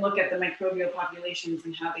 and look at the microbial populations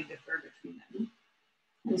and how they differ between them.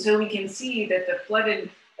 And so we can see that the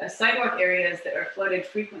sidewalk areas that are flooded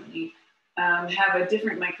frequently have a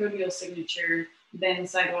different microbial signature than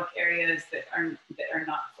sidewalk areas that are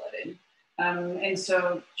not flooded. And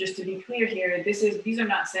so just to be clear here, these are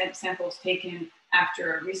not samples taken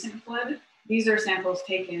after a recent flood. These are samples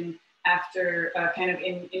taken after kind of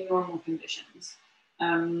in normal conditions.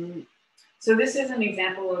 So this is an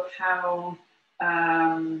example of how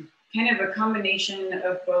kind of a combination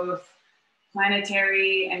of both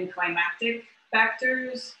planetary and climatic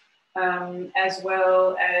factors, as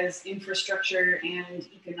well as infrastructure and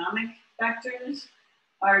economic factors,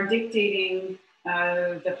 are dictating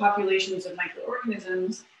the populations of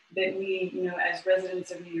microorganisms that we, as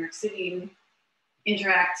residents of New York City,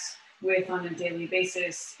 interact with on a daily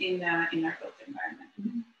basis in our built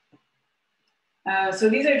environment. So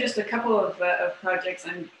these are just a couple of projects.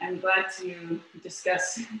 I'm glad to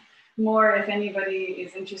discuss more if anybody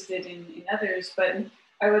is interested in others, but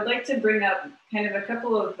I would like to bring up kind of a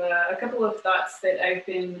couple of thoughts that I've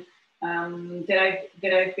been kind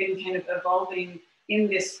of evolving in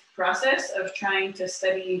this process of trying to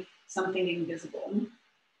study something invisible.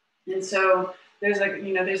 And so there's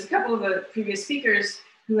a couple of the previous speakers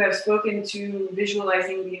who have spoken to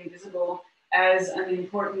visualizing the invisible as an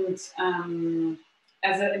important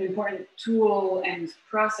tool and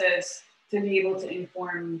process to be able to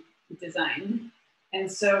inform design. And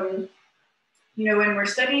so, when we're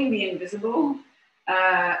studying the invisible,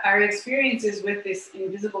 our experiences with this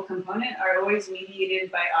invisible component are always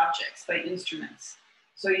mediated by objects, by instruments.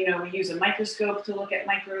 So, we use a microscope to look at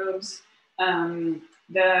microbes.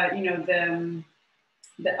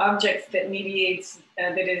 The object that mediates,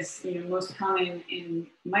 that is most common in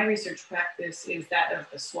my research practice, is that of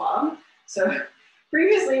the swab. So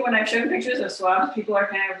previously, when I've shown pictures of swabs, people are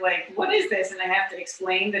kind of like, what is this? And I have to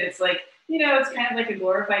explain that it's like you know, it's kind of like a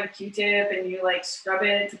glorified Q-tip and you like scrub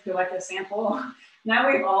it to collect a sample. Now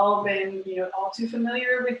we've all been, you know, all too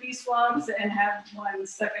familiar with these swabs and have one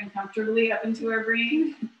stuck uncomfortably up into our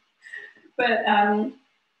brain. But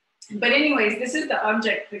anyways, this is the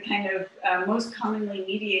object that kind of most commonly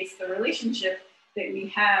mediates the relationship that we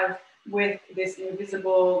have with this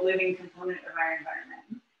invisible living component of our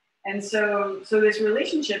environment. And so this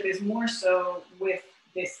relationship is more so with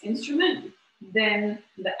this instrument than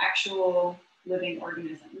the actual living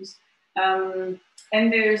organisms. And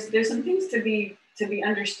there's some things to be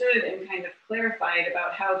understood and kind of clarified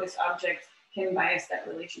about how this object can bias that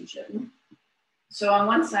relationship. So on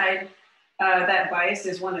one side, that bias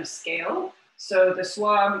is one of scale. So the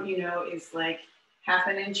swab, you know, is like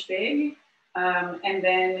 ½ an inch big. And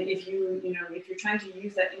then if you're trying to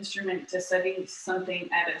use that instrument to study something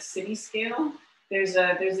at a city scale, there's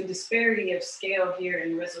a disparity of scale here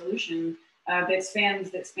in resolution that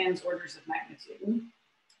spans orders of magnitude.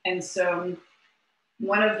 And so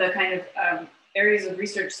one of the kind of areas of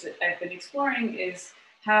research that I've been exploring is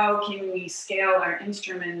how can we scale our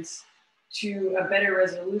instruments to a better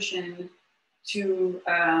resolution to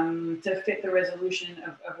fit the resolution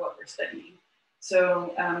of what we're studying.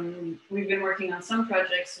 So we've been working on some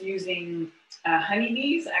projects using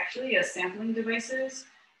honeybees actually as sampling devices,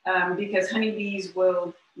 because honeybees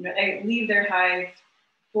will, you know, leave their hive,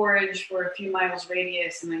 forage for a few miles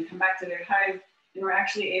radius, and then come back to their hive, and we're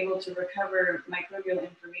actually able to recover microbial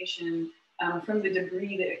information from the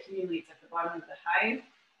debris that accumulates at the bottom of the hive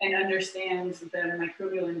and understand the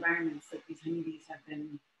microbial environments that these honeybees have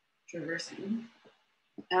been traversing.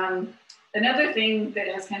 Another thing that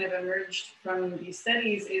has kind of emerged from these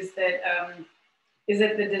studies is that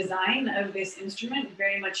the design of this instrument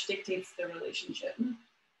very much dictates the relationship.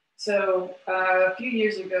 So a few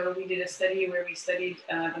years ago, we did a study where we studied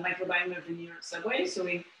the microbiome of the New York subway. So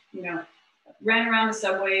we, you know, ran around the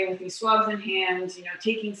subway with these swabs in hand, you know,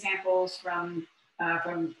 taking samples from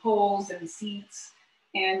poles and seats,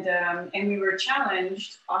 and we were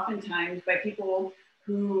challenged oftentimes by people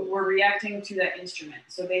who were reacting to that instrument.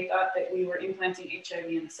 So they thought that we were implanting HIV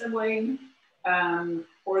in the subway,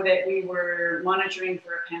 or that we were monitoring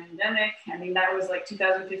for a pandemic. I mean, that was like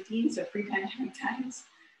 2015, so pre-pandemic times.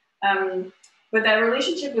 But that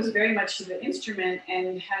relationship was very much to the instrument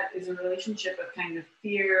and is a relationship of kind of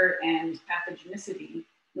fear and pathogenicity,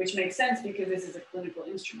 which makes sense because this is a clinical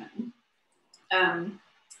instrument.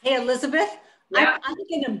 Hey, Elizabeth, yeah. I'm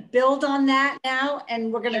going to build on that now,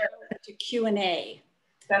 and we're going to go to Q&A.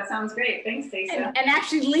 That sounds great. Thanks, Thaisa. And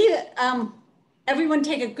actually, leave it. Everyone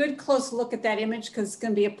take a good close look at that image because it's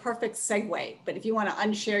going to be a perfect segue. But if you want to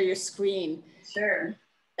unshare your screen, sure,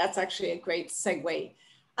 that's actually a great segue.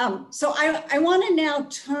 So I want to now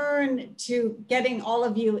turn to getting all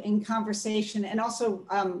of you in conversation, and also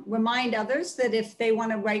remind others that if they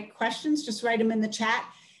want to write questions, just write them in the chat.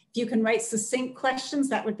 If you can write succinct questions,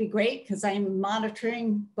 that would be great because I'm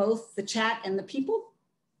monitoring both the chat and the people.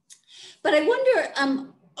 But I wonder,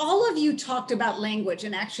 all of you talked about language,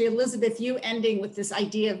 and actually Elizabeth, you ending with this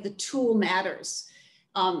idea of the tool matters,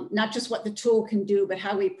 not just what the tool can do, but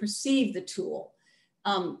how we perceive the tool.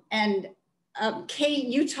 Kate,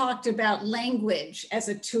 you talked about language as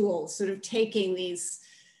a tool, sort of taking these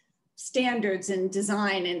standards and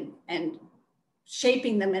design and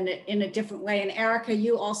shaping them in a different way. And Erika,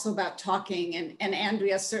 you also about talking, and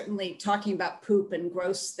Andrea certainly talking about poop and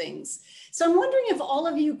gross things. So I'm wondering if all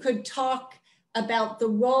of you could talk about the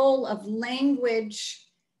role of language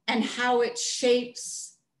and how it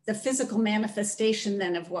shapes the physical manifestation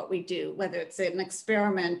then of what we do, whether it's an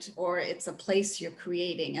experiment or it's a place you're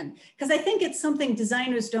creating. And because I think it's something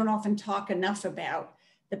designers don't often talk enough about,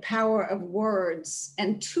 the power of words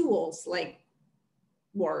and tools like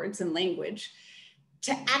words and language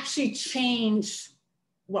to actually change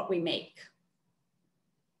what we make.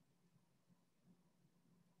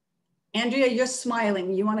 Andrea, you're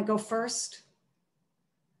smiling. You want to go first?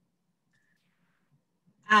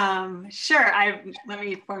 Sure, let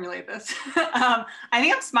me formulate this. I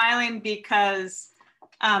think I'm smiling because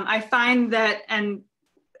I find that, and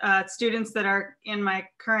students that are in my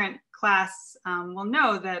current class will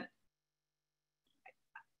know that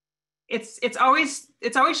it's always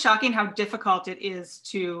shocking how difficult it is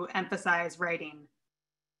to emphasize writing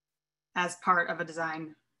as part of a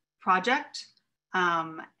design project.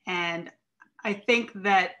 And I think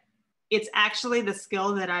that it's actually the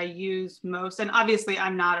skill that I use most. And obviously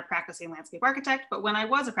I'm not a practicing landscape architect, but when I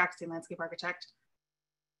was a practicing landscape architect,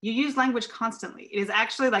 you use language constantly. It is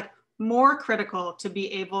actually like more critical to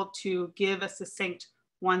be able to give a succinct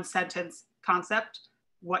one sentence concept,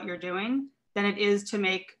 what you're doing, than it is to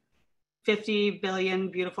make 50 billion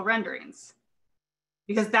beautiful renderings.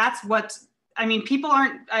 Because that's what, I mean, people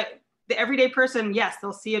aren't, the everyday person, yes,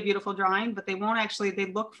 they'll see a beautiful drawing, but they won't actually, they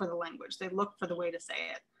look for the language. They look for the way to say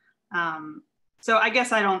it. So I guess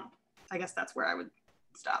that's where I would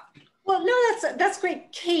stop. Well, no, that's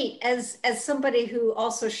great. Kate, as somebody who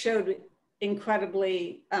also showed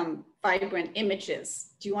incredibly vibrant images,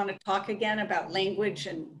 do you want to talk again about language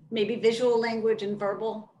and maybe visual language and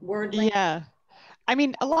verbal word language? Yeah. I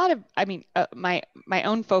mean, my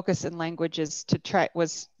own focus in language is to try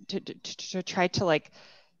to like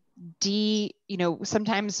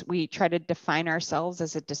sometimes we try to define ourselves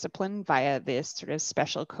as a discipline via this sort of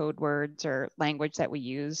special code words or language that we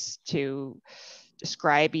use to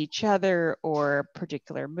describe each other or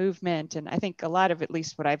particular movement. And I think a lot of, at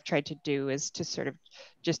least what I've tried to do, is to sort of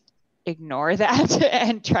just ignore that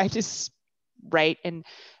and try to write in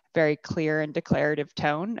very clear and declarative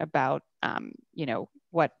tone about,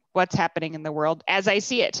 what's happening in the world as I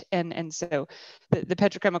see it. And so the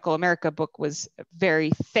Petrochemical America book was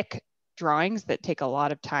very thick drawings that take a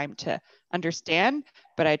lot of time to understand,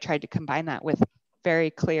 but I tried to combine that with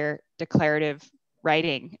very clear declarative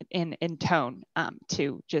writing in tone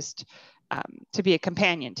to be a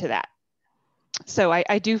companion to that. So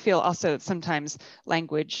I do feel also sometimes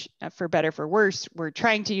language, for better for worse, we're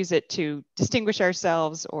trying to use it to distinguish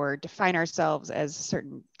ourselves or define ourselves as a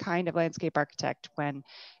certain kind of landscape architect, when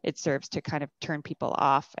it serves to kind of turn people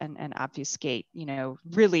off and obfuscate,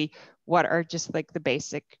 really what are just like the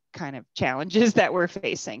basic kind of challenges that we're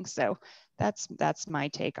facing. So that's my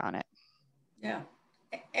take on it. Yeah.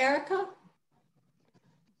 Erika?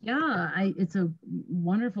 Yeah, it's a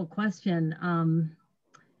wonderful question.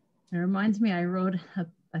 It reminds me, I wrote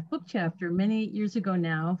a book chapter many years ago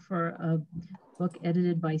now for a book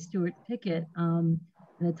edited by Stuart Pickett. And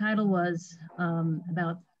the title was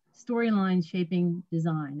about storylines shaping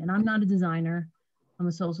design. And I'm not a designer, I'm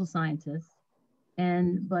a social scientist.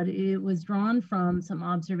 But it was drawn from some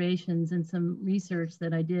observations and some research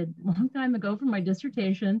that I did a long time ago for my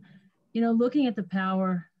dissertation, looking at the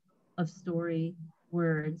power of story,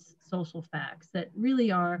 words, social facts that really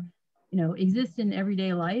are, exist in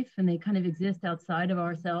everyday life, and they kind of exist outside of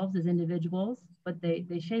ourselves as individuals, but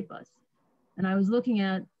they shape us. And I was looking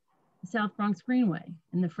at the South Bronx Greenway,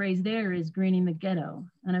 and the phrase there is greening the ghetto.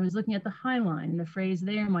 And I was looking at the High Line, and the phrase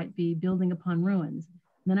there might be building upon ruins.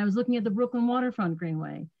 And then I was looking at the Brooklyn Waterfront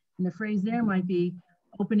Greenway, and the phrase there might be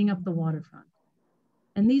opening up the waterfront.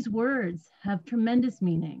 And these words have tremendous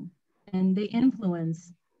meaning, and they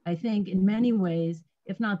influence, I think, in many ways,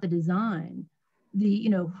 if not the design, the,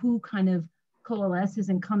 who kind of coalesces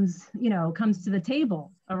and comes to the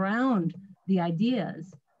table around the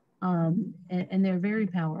ideas. And they're very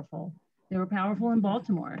powerful. They were powerful in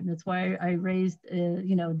Baltimore. And that's why I raised,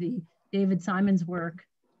 the David Simon's work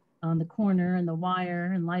on The Corner and The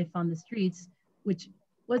Wire and Life on the Streets, which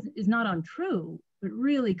is not untrue, but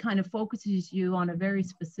really kind of focuses you on a very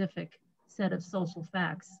specific set of social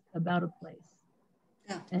facts about a place.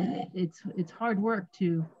 Yeah. And it's hard work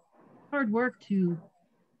to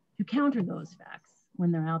counter those facts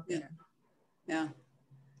when they're out there. Yeah.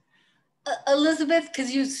 Elizabeth,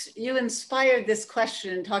 because you inspired this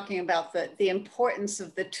question in talking about the importance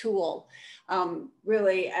of the tool,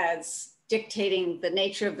 really as dictating the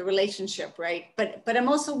nature of the relationship, right? But I'm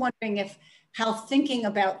also wondering how thinking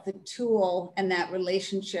about the tool and that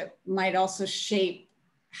relationship might also shape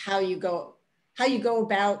how you go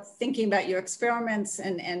about thinking about your experiments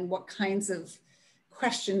and what kinds of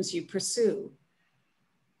questions you pursue.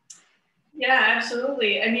 Yeah,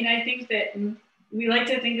 absolutely. I mean, I think that we like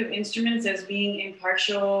to think of instruments as being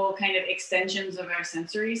impartial kind of extensions of our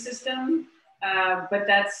sensory system, but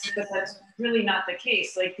that's really not the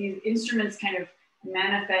case. Like, these instruments kind of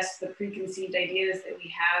manifest the preconceived ideas that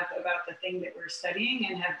we have about the thing that we're studying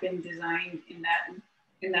and have been designed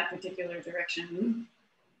in that particular direction.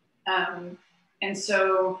 And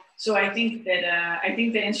so I think that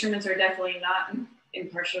instruments are definitely not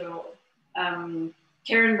impartial.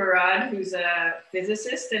 Karen Barad, who's a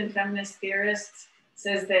physicist and feminist theorist,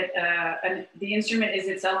 says that the instrument is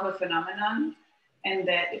itself a phenomenon, and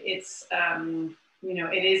that it's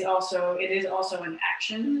it is also an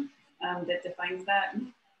action that defines that.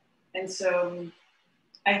 And so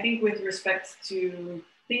I think with respect to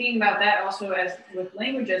thinking about that also as with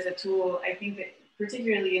language as a tool, I think that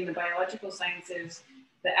particularly in the biological sciences,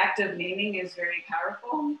 the act of naming is very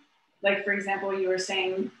powerful. Like, for example, you were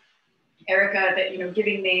saying, Erika, that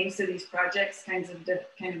giving names to these projects kind of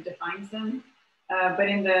defines them. But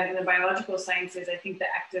in the biological sciences, I think the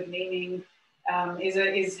act of naming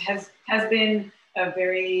has been a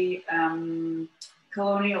very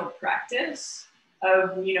colonial practice.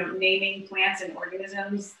 naming plants and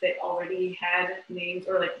organisms that already had names,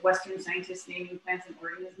 or like Western scientists naming plants and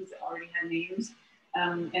organisms that already had names,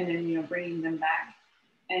 and then bringing them back.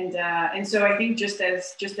 And so I think just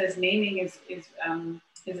as naming is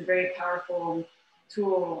a very powerful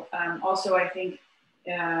tool, also I think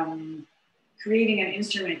creating an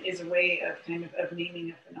instrument is a way of of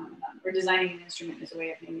naming a phenomenon, or designing an instrument is a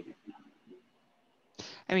way of naming a phenomenon.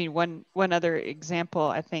 I mean, one other example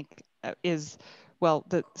I think is, well,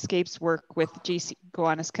 the Scape's work with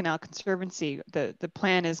Gowanus Canal Conservancy. The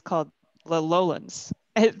plan is called the Lowlands.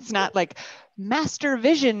 It's not like master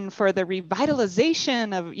vision for the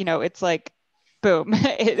revitalization of, it's like, boom,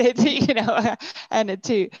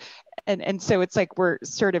 and so it's like we're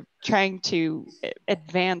sort of trying to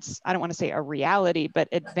advance, I don't want to say a reality, but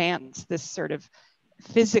advance this sort of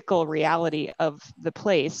physical reality of the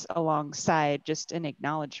place alongside just an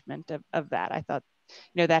acknowledgement of that. I thought,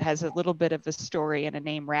 that has a little bit of a story and a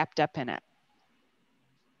name wrapped up in it.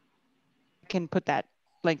 I can put that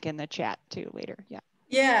link in the chat too later. Yeah.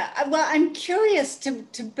 Yeah, well, I'm curious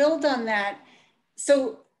to build on that.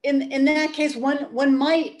 So in that case, one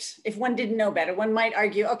might, if one didn't know better, one might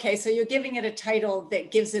argue, okay, so you're giving it a title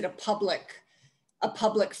that gives it a public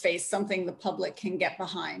face, something the public can get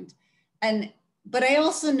behind. But I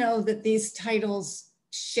also know that these titles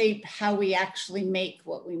shape how we actually make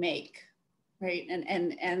what we make, right?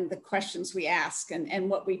 And the questions we ask and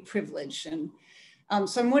what we privilege. And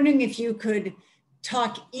so I'm wondering if you could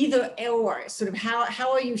talk either or, sort of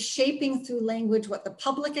how are you shaping through language what the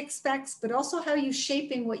public expects, but also how are you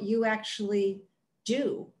shaping what you actually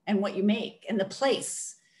do and what you make and the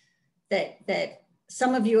place that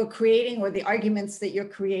some of you are creating, or the arguments that you're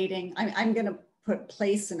creating. I'm going to put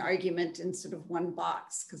place and argument in sort of one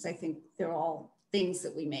box, because I think they're all things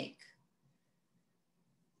that we make.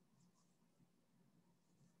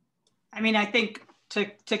 I mean, I think to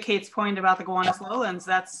Kate's point about the Gowanus Lowlands,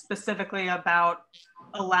 that's specifically about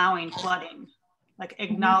allowing flooding, like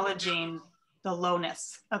acknowledging the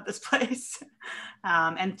lowness of this place.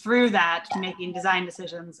 And through that, making design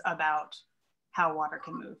decisions about how water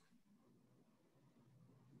can move.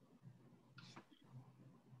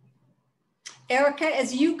 Erika,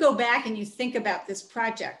 as you go back and you think about this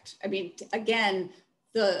project, I mean, again,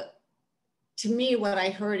 to me, what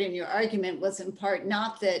I heard in your argument was in part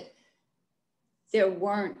not that there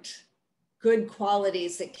weren't good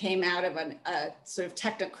qualities that came out of a sort of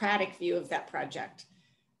technocratic view of that project,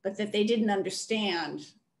 but that they didn't understand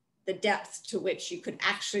the depth to which you could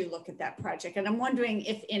actually look at that project. And I'm wondering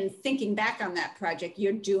if in thinking back on that project,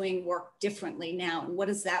 you're doing work differently now, and what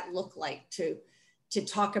does that look like to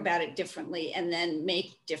talk about it differently and then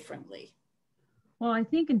make differently? Well, I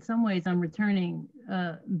think in some ways I'm returning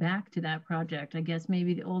back to that project. I guess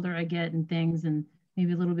maybe the older I get and things, and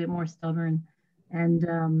maybe a little bit more stubborn.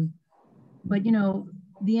 And, but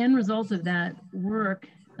the end result of that work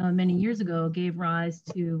many years ago gave rise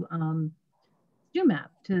to StuMap,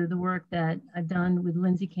 to the work that I've done with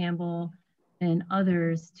Lindsay Campbell and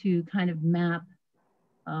others to kind of map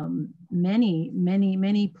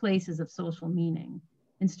many places of social meaning.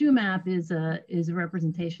 And StuMap is a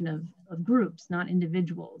representation of groups, not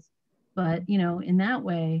individuals. But in that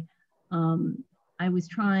way, I was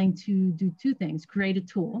trying to do two things: create a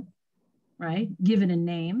tool, right? Give it a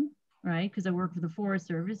name, right? Because I work for the Forest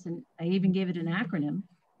Service, and I even gave it an acronym,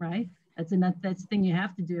 right? That's the thing you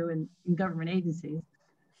have to do in government agencies.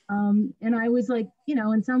 And I was like,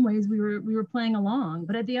 in some ways we were playing along,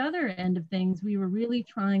 but at the other end of things, we were really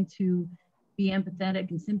trying to be empathetic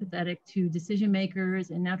and sympathetic to decision makers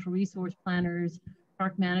and natural resource planners,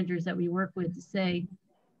 park managers that we work with, to say,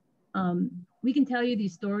 we can tell you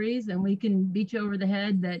these stories and we can beat you over the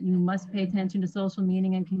head that you must pay attention to social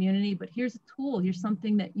meaning and community, but here's a tool, here's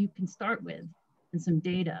something that you can start with and some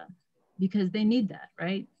data, because they need that,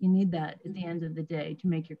 right? You need that at the end of the day to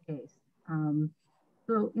make your case.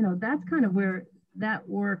 So, that's kind of where that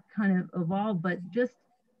work kind of evolved, but just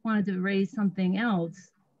wanted to raise something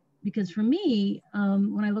else, because for me,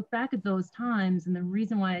 when I look back at those times, and the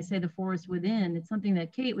reason why I say the forest within, it's something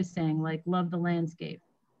that Kate was saying, like love the landscape.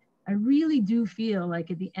 I really do feel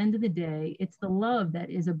like at the end of the day, it's the love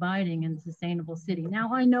that is abiding in the sustainable city.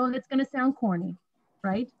 Now, I know that's going to sound corny,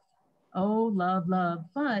 right? Oh, love, love.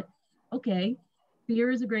 But okay,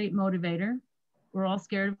 fear is a great motivator. We're all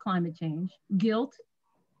scared of climate change. Guilt,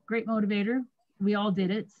 great motivator. We all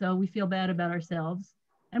did it, so we feel bad about ourselves.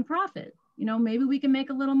 And profit, maybe we can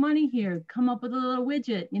make a little money here, come up with a little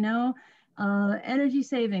widget, energy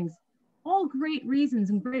savings. All great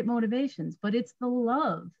reasons and great motivations, but it's the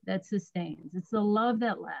love that sustains. It's the love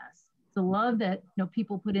that lasts. It's the love that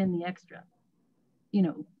people put in the extra. you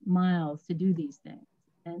know, miles to do these things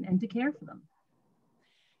and to care for them.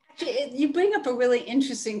 Actually, you bring up a really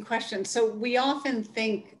interesting question. So we often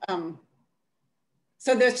think,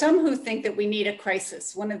 so there's some who think that we need a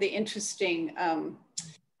crisis. One of the interesting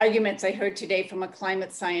arguments I heard today from a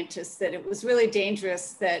climate scientist that it was really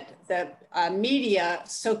dangerous that the media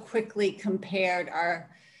so quickly compared our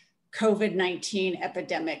COVID-19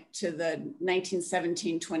 epidemic to the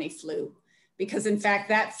 1917-20 flu, because in fact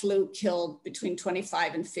that flu killed between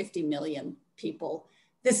 25 and 50 million people.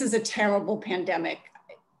 This is a terrible pandemic.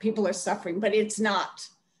 People are suffering, but it's not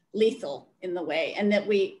lethal in the way, and that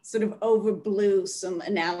we sort of overblew some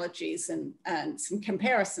analogies and some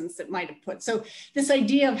comparisons that might have put. So this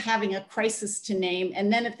idea of having a crisis to name,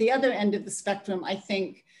 and then at the other end of the spectrum, I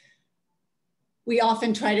think we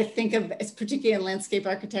often try to think of, as particularly in landscape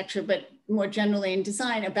architecture, but more generally in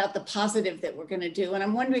design, about the positive that we're going to do. And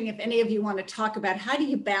I'm wondering if any of you want to talk about how do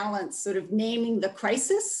you balance sort of naming the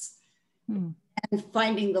crisis and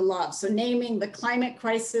finding the love. So naming the climate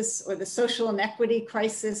crisis or the social inequity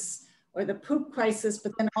crisis or the poop crisis,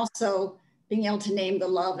 but then also being able to name the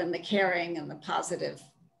love and the caring and the positive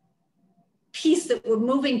piece that we're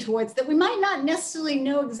moving towards that we might not necessarily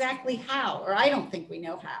know exactly how, or I don't think we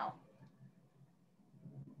know how.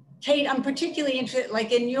 Kate, I'm particularly interested,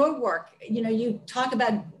 like in your work, you know, you talk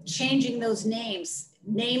about changing those names,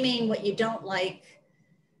 naming what you don't like,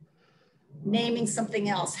 naming something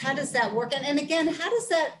else. How does that work? And again, how does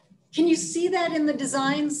that, can you see that in the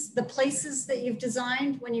designs, the places that you've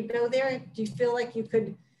designed when you go there? Do you feel like you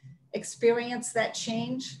could experience that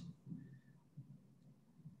change?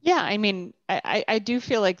 Yeah, I mean, I do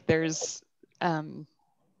feel like there's, I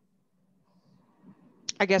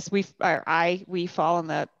guess we fall in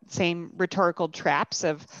the same rhetorical traps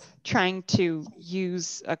of trying to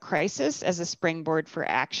use a crisis as a springboard for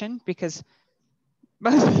action, because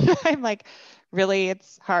most of the time, like, really,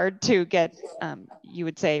 it's hard to get, you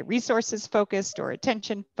would say, resources focused or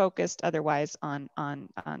attention focused otherwise on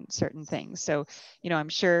certain things. So, you know, I'm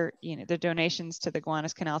sure, you know, the donations to the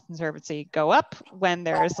Gowanus Canal Conservancy go up when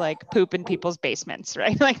there's like poop in people's basements,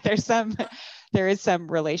 right? Like there is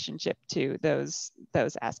some relationship to those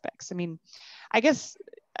aspects. I mean, I guess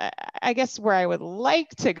where I would like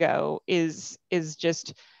to go is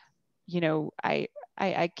just, you know,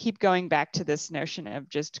 I keep going back to this notion of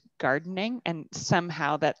just gardening, and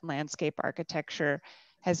somehow that landscape architecture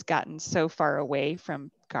has gotten so far away from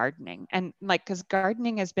gardening. And like, because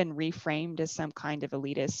gardening has been reframed as some kind of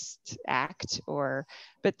elitist act,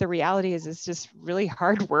 but the reality is it's just really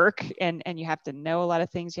hard work, and you have to know a lot of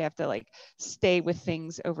things. You have to like stay with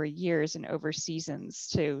things over years and over seasons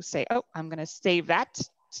to say, oh, I'm going to save that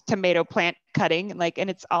tomato plant cutting, like, and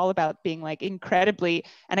it's all about being like incredibly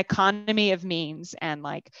an economy of means, and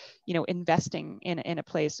like, you know, investing in a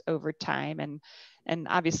place over time, and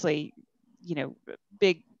obviously, you know,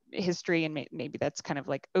 big history, and maybe that's kind of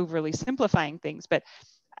like overly simplifying things, but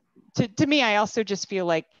to me, I also just feel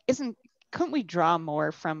like couldn't we draw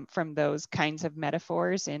more from those kinds of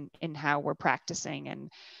metaphors in how we're practicing?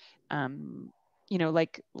 And you know,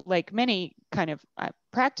 like many kind of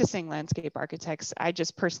practicing landscape architects, I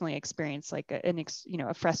just personally experience like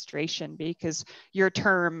a frustration, because your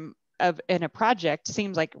term in a project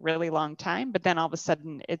seems like a really long time, but then all of a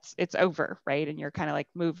sudden it's over, right? And you're kind of like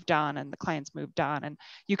moved on, and the client's moved on, and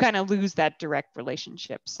you kind of lose that direct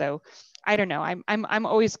relationship. So I don't know. I'm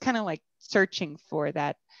always kind of like searching for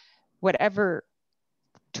that, whatever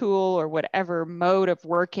tool or whatever mode of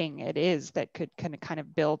working it is that could kind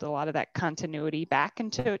of build a lot of that continuity back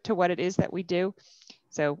into what it is that we do.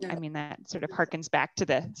 So I mean, that sort of harkens back to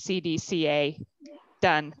the CDCA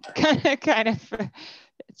done kind of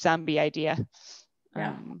zombie idea.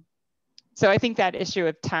 Yeah. So I think that issue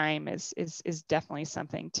of time is definitely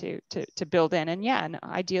something to build in. And yeah, and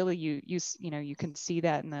ideally you can see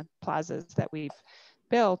that in the plazas that we've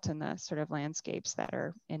built and the sort of landscapes that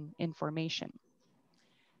are in formation.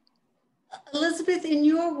 Elizabeth, in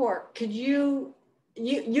your work, could you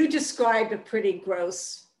described a pretty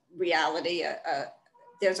gross reality.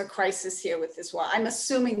 There's a crisis here with this wall. I'm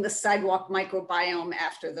assuming the sidewalk microbiome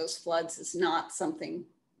after those floods is not something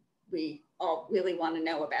we all really want to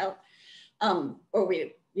know about, or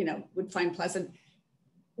we would find pleasant.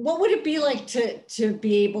 What would it be like to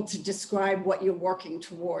be able to describe what you're working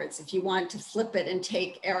towards? If you want to flip it and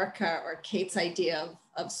take Erika or Kate's idea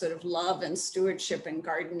of sort of love and stewardship and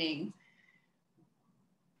gardening,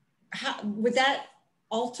 how would that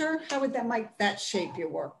alter? How would that shape your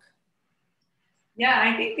work? Yeah,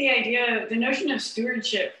 I think the notion of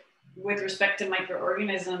stewardship with respect to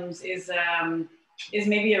microorganisms is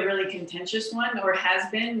maybe a really contentious one, or has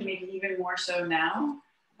been, maybe even more so now.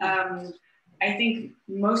 I think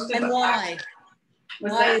most of— And why?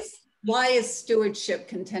 What's Why is stewardship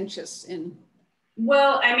contentious in?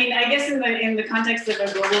 Well, I mean, I guess in the context of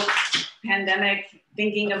a global pandemic,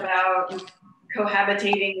 thinking about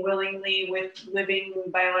cohabitating willingly with living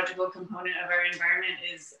biological component of our environment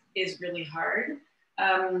is really hard.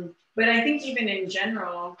 But I think even in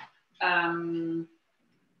general,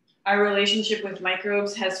 our relationship with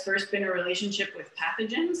microbes has first been a relationship with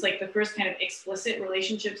pathogens. Like the first kind of explicit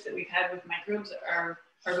relationships that we've had with microbes are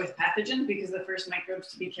with pathogens, because the first microbes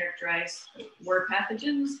to be characterized were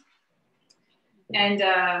pathogens. And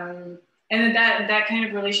that kind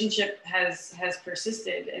of relationship has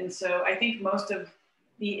persisted. And so I think most of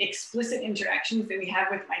the explicit interactions that we have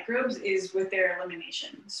with microbes is with their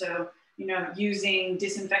elimination. So, you know, using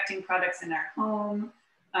disinfecting products in our home,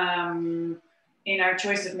 in our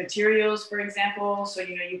choice of materials, for example. So,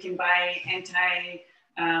 you know, you can buy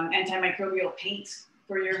antimicrobial paint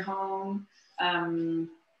for your home. And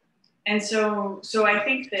so I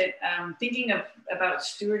think that thinking about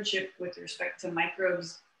stewardship with respect to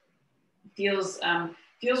microbes feels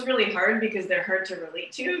really hard, because they're hard to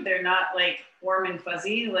relate to. They're not like warm and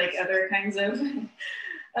fuzzy like other kinds of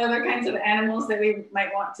animals that we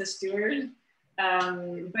might want to steward.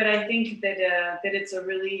 But I think that it's a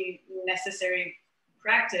really necessary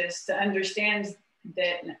practice to understand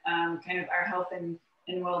that kind of our health and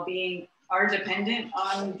well-being are dependent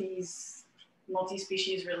on these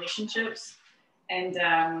multi-species relationships, and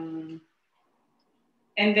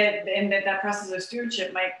that process of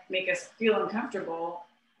stewardship might make us feel uncomfortable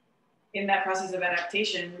in that process of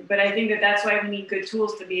adaptation. But I think that that's why we need good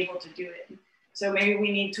tools to be able to do it. So maybe we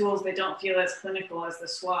need tools that don't feel as clinical as the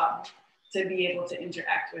swab to be able to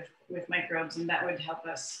interact with microbes, and that would help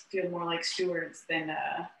us feel more like stewards than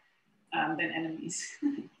enemies.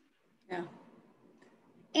 Yeah.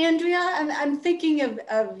 Andrea, I'm thinking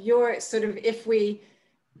of your sort of, if we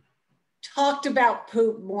talked about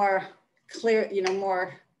poop more clear, you know,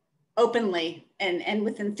 more openly and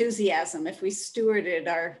with enthusiasm, if we stewarded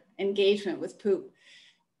our engagement with poop,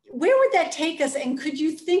 where would that take us? And could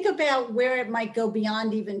you think about where it might go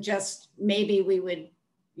beyond even just maybe we would,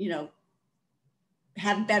 you know,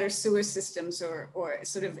 have better sewer systems or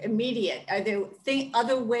sort of immediate? Are there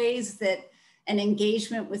other ways that an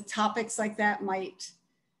engagement with topics like that might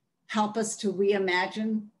help us to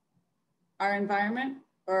reimagine our environment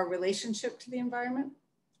or our relationship to the environment?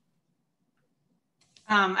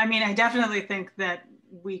 I mean, I definitely think that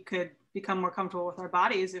we could become more comfortable with our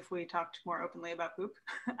bodies if we talked more openly about poop.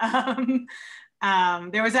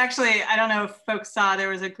 There was actually, I don't know if folks saw, there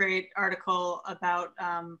was a great article about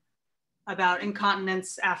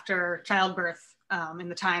incontinence after childbirth in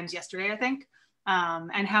the Times yesterday, I think,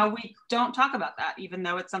 and how we don't talk about that, even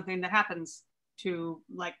though it's something that happens to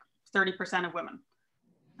like 30% of women.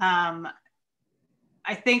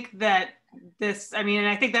 I think that this, I mean, and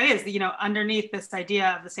I think that is, you know, underneath this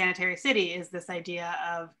idea of the sanitary city is this idea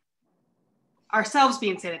of ourselves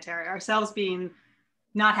being sanitary, ourselves being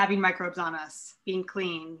not having microbes on us, being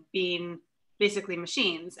clean, being basically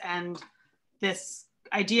machines. And this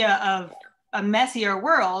idea of a messier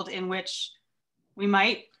world in which we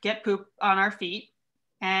might get poop on our feet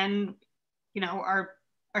and, you know, our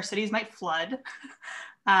cities might flood.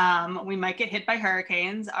 We might get hit by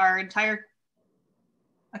hurricanes. Our entire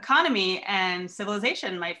economy and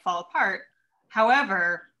civilization might fall apart.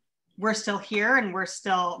 However, we're still here, and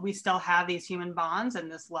we still have these human bonds and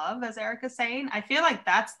this love, as Erika's saying. I feel like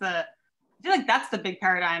that's the big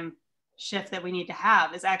paradigm shift that we need to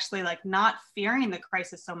have, is actually like not fearing the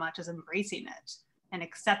crisis so much as embracing it and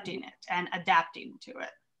accepting it and adapting to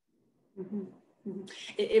it. Mm-hmm. Mm-hmm.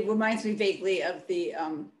 It reminds me vaguely of the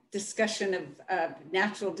discussion of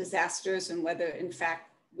natural disasters and whether, in fact,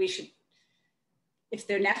 we should, if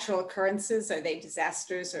they're natural occurrences, are they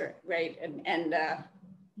disasters, or right? And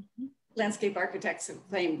landscape architects have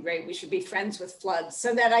claimed, right, we should be friends with floods.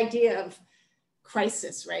 So that idea of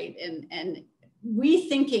crisis, right, and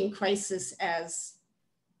rethinking crisis as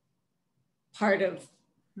part of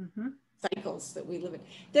cycles that we live in.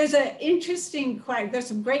 There's an interesting, there's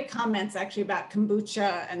some great comments actually about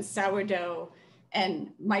kombucha and sourdough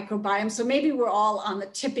and microbiome. So maybe we're all on the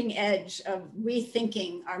tipping edge of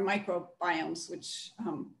rethinking our microbiomes, which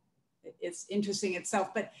is interesting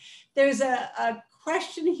itself. But there's a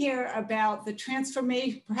question here about the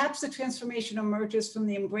transformation, perhaps the transformation emerges from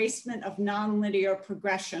the embracement of nonlinear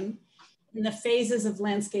progression in the phases of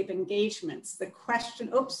landscape engagements. The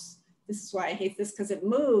question, oops, this is why I hate this, because it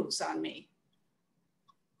moves on me.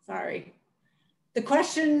 Sorry. The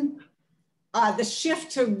question, the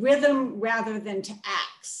shift to rhythm rather than to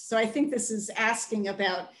acts. So I think this is asking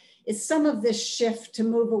about, is some of this shift to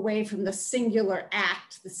move away from the singular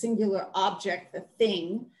act, the singular object, the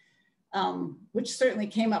thing, which certainly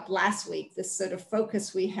came up last week, this sort of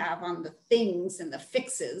focus we have on the things and the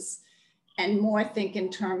fixes, and more think in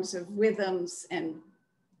terms of rhythms and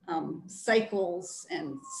cycles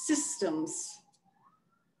and systems.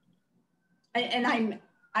 And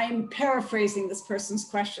I'm paraphrasing this person's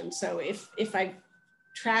question, so if I've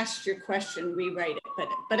trashed your question, rewrite it.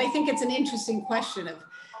 But I think it's an interesting question of,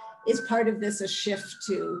 is part of this a shift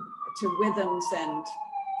to rhythms, and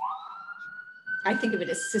I think of it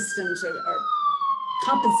as systems or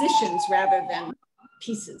compositions rather than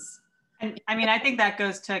pieces. And I mean, I think that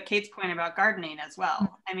goes to Kate's point about gardening as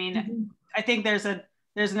well. I mean, I think there's an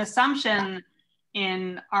assumption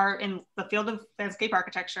in the field of landscape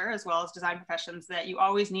architecture as well as design professions that you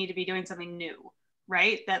always need to be doing something new,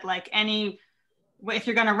 right? That like if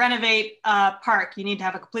you're going to renovate a park, you need to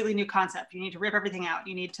have a completely new concept. You need to rip everything out.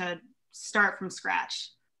 You need to start from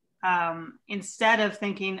scratch. Instead of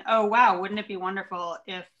thinking, oh, wow, wouldn't it be wonderful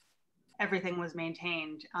if everything was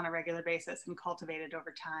maintained on a regular basis and cultivated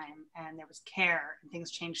over time, and there was care and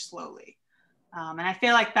things changed slowly. And I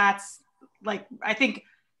feel like that's like, I think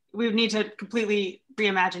we would need to completely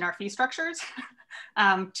reimagine our fee structures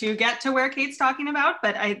to get to where Kate's talking about.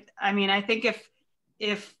 But I mean, I think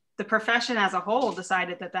if the profession as a whole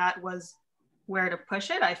decided that that was where to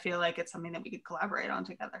push it, I feel like it's something that we could collaborate on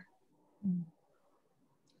together.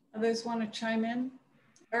 Others want to chime in?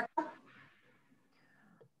 Erika?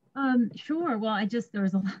 Sure. Well,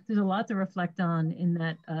 there's a lot to reflect on in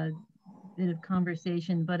that bit of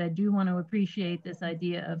conversation, but I do want to appreciate this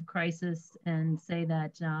idea of crisis and say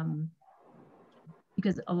that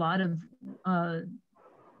because a lot of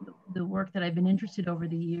the work that I've been interested over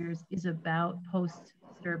the years is about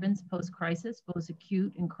post-disturbance, post-crisis, both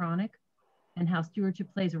acute and chronic, and how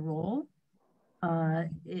stewardship plays a role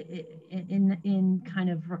in kind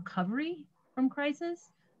of recovery from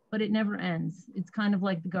crisis. But it never ends. It's kind of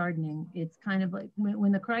like the gardening. It's kind of like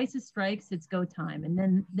when the crisis strikes, it's go time.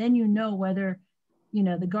 And then you know whether, you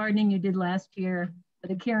know, the gardening you did last year, or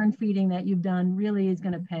the care and feeding that you've done really is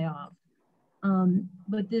going to pay off.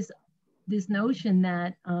 But this notion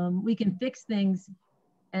that we can fix things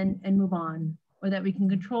and move on, or that we can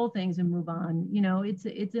control things and move on, you know,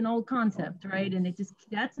 it's an old concept, right? And it just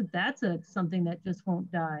that's something that just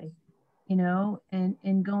won't die. You know,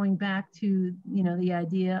 and going back to, you know, the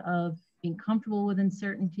idea of being comfortable with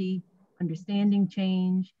uncertainty, understanding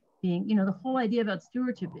change, being, you know, the whole idea about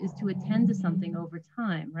stewardship is to attend to something over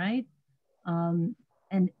time, right? And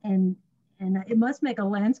it must make a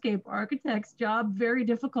landscape architect's job very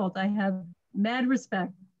difficult. I have mad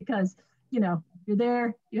respect because, you know, you're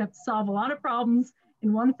there, you have to solve a lot of problems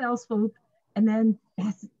in one fell swoop, and then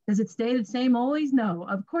does it stay the same always? No,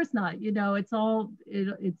 of course not. You know,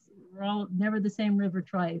 we're all never the same river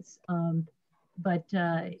twice. But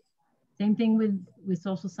same thing with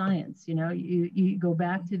social science. You know, you go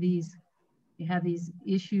back to you have these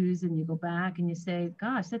issues and you go back and you say,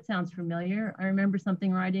 gosh, that sounds familiar. I remember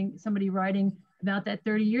somebody writing about that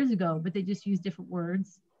 30 years ago, but they just use different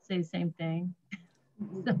words, say the same thing.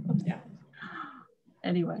 So, yeah.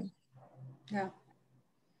 Anyway. Yeah.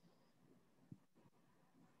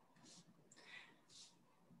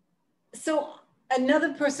 So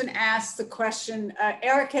another person asked the question,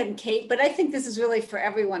 Erika and Kate, but I think this is really for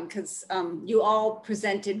everyone because you all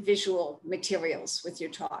presented visual materials with your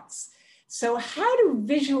talks. So how do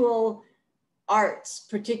visual arts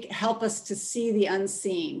help us to see the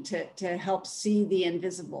unseen, to help see the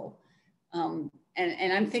invisible? And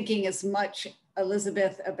I'm thinking as much,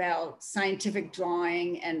 Elizabeth, about scientific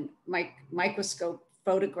drawing and microscope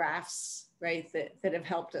photographs, right, that have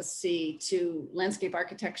helped us see, to landscape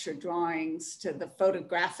architecture drawings, to the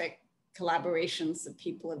photographic collaborations that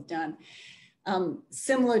people have done.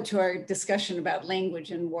 Similar to our discussion about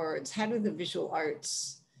language and words, how do the visual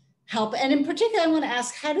arts help? And in particular, I want to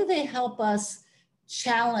ask, how do they help us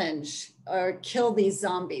challenge or kill these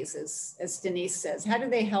zombies, as Denise says? How do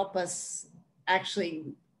they help us actually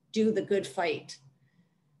do the good fight?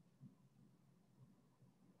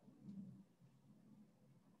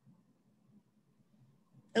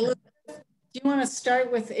 Elizabeth, do you want to start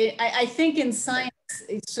with it? I think in science,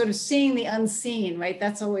 it's sort of seeing the unseen, right?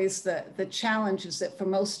 That's always the challenge, is that for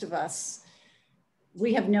most of us,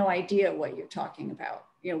 we have no idea what you're talking about,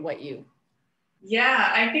 you know,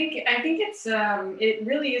 Yeah, I think it's it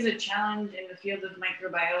really is a challenge in the field of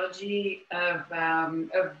microbiology of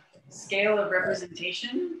scale of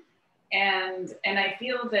representation, and I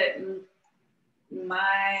feel that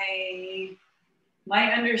my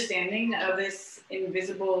understanding of this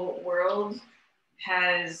invisible world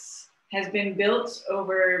has has been built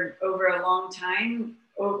over a long time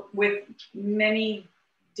with many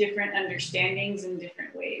different understandings in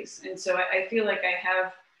different ways. And so I feel like I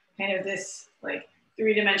have kind of this like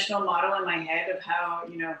three-dimensional model in my head of how,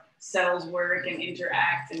 you know, cells work and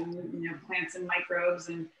interact, and, you know, plants and microbes,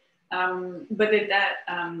 and but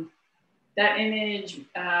that image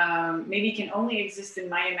maybe can only exist in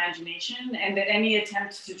my imagination, and that any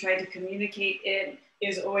attempt to try to communicate it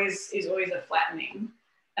is always a flattening.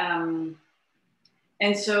 And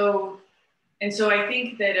so I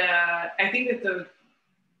think that the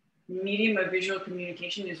medium of visual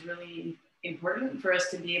communication is really important for us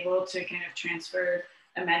to be able to kind of transfer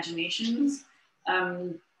imaginations.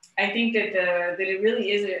 I think that it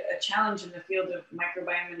really is a challenge in the field of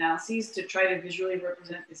microbiome analyses to try to visually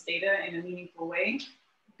represent this data in a meaningful way,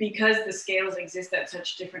 because the scales exist at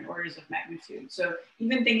such different orders of magnitude. So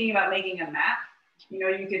even thinking about making a map, you know,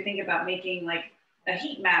 you could think about making like a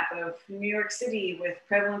heat map of New York City with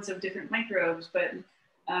prevalence of different microbes, but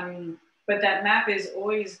that map is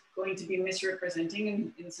always going to be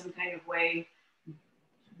misrepresenting in some kind of way,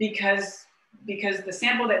 because the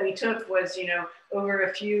sample that we took was, you know, over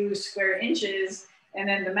a few square inches, and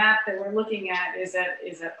then the map that we're looking at is at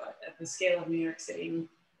the scale of New York City.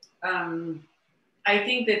 I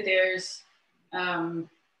think that there's,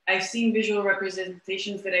 I've seen visual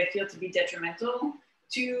representations that I feel to be detrimental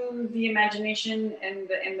to the imagination and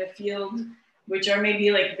the field, which are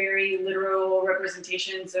maybe like very literal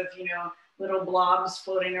representations of, you know, little blobs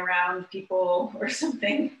floating around people or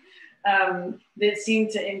something, that seem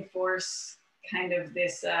to enforce kind of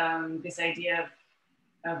this this idea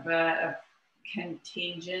of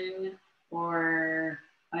contagion or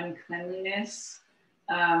uncleanliness.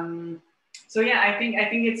 So yeah, I think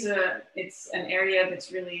it's an area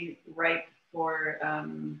that's really ripe for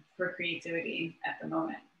creativity at the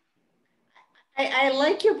moment. I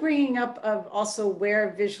like your bringing up of also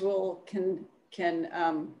where visual can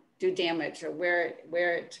do damage, or where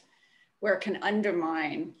it can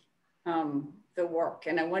undermine the work.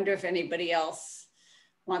 And I wonder if anybody else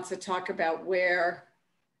wants to talk about where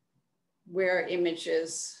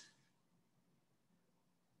images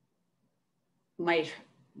might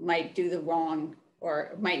do the wrong,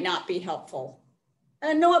 or might not be helpful.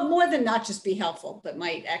 No, more than not just be helpful, but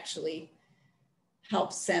might actually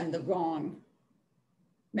help send the wrong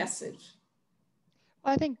message.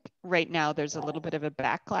 Well, I think right now there's a little bit of a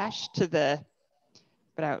backlash to the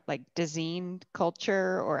like design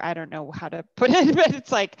culture, or I don't know how to put it, but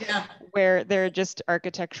it's like, yeah, where there are just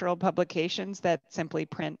architectural publications that simply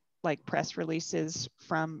print like press releases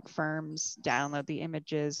from firms, download the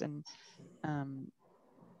images, and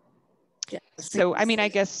yeah, so I mean, I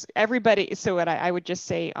guess everybody. So what I would just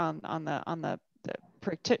say on the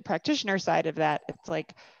practitioner side of that, it's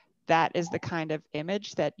like that is the kind of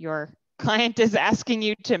image that your client is asking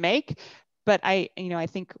you to make. But I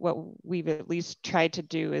think what we've at least tried to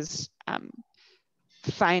do is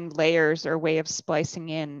find layers or way of splicing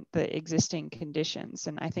in the existing conditions.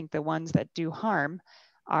 And I think the ones that do harm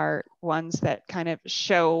are ones that kind of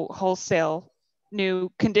show wholesale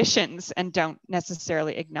new conditions and don't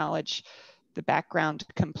necessarily acknowledge the background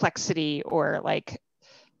complexity, or like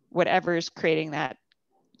whatever's creating that,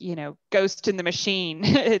 you know, ghost in the machine.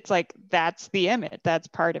 It's like, that's the image, that's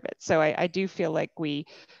part of it. So I do feel like we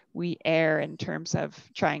err in terms of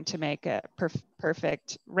trying to make a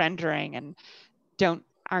perfect rendering, and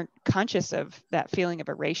aren't conscious of that feeling of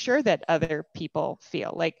erasure that other people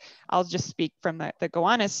feel. Like, I'll just speak from the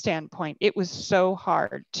Gowanus standpoint. It was so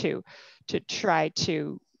hard to try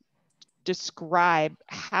to describe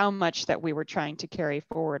how much that we were trying to carry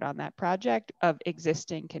forward on that project of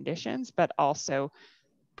existing conditions, but also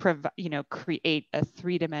create a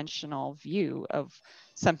three-dimensional view of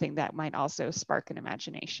something that might also spark an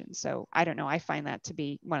imagination. So I don't know, I find that to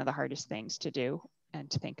be one of the hardest things to do and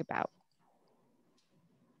to think about.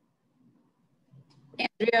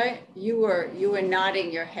 Andrea, you were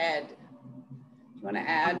nodding your head. You want to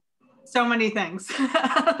add? So many things.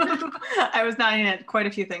 I was nodding at quite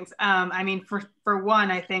a few things. I mean, for one,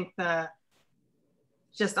 I think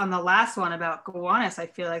just on the last one about Gowanus, I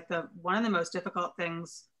feel like one of the most difficult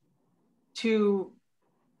things to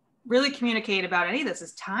really communicate about any of this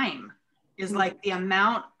is time, is like the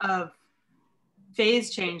amount of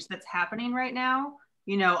phase change that's happening right now.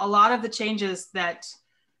 You know, a lot of the changes that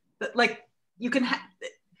like you can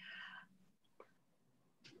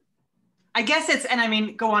I guess and I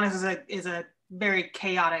mean, Gowanus is a very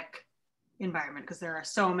chaotic environment, because there are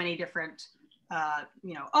so many different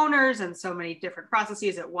owners and so many different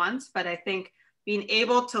processes at once. But I think being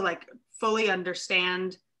able to like fully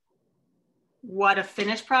understand what a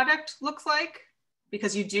finished product looks like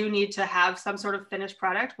because you do need to have some sort of finished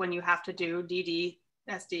product when you have to do DD,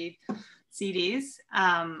 SD, CDs,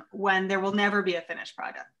 when there will never be a finished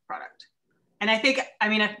product. And I think, I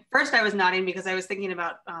mean, at first I was nodding because I was thinking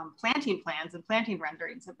about planting plans and planting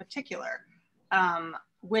renderings in particular,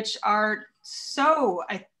 which are so,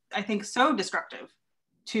 I think, so disruptive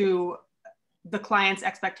to the client's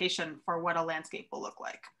expectation for what a landscape will look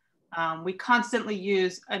like. We constantly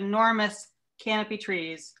use enormous canopy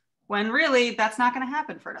trees when really that's not going to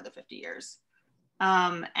happen for another 50 years.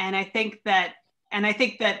 And I think that,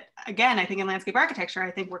 again, I think in landscape architecture,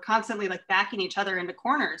 I think we're constantly like backing each other into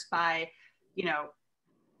corners by, you know,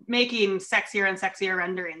 making sexier and sexier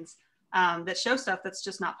renderings that show stuff that's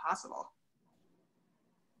just not possible.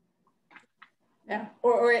 Yeah,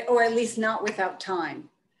 or at least not without time.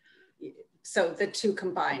 So the two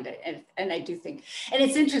combined, and I do think, and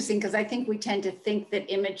it's interesting because I think we tend to think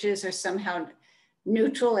that images are somehow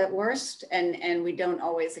neutral at worst, and we don't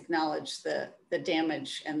always acknowledge the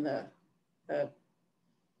damage and the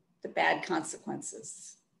bad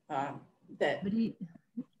consequences that the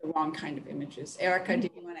wrong kind of images. Erika,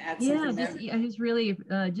 did you want to add something? Yeah, just really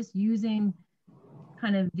just using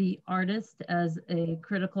kind of the artist as a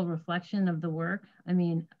critical reflection of the work. I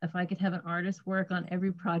mean, if I could have an artist work on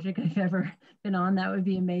every project I've ever been on, that would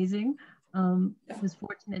be amazing. I was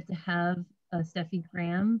fortunate to have Steffi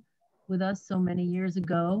Graham with us so many years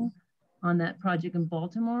ago on that project in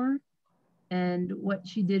Baltimore. And what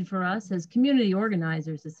she did for us as community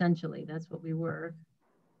organizers, essentially, that's what we were,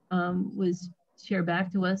 was share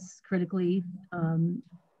back to us critically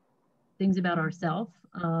things about ourselves,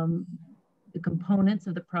 the components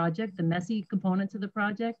of the project, the messy components of the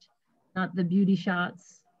project, not the beauty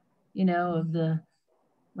shots, you know, of the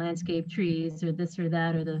landscape trees or this or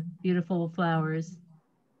that, or the beautiful flowers.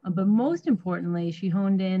 But most importantly, she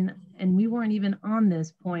honed in, and we weren't even on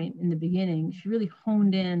this point in the beginning, she really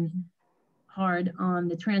honed in hard on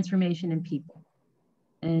the transformation in people.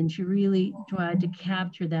 And she really tried to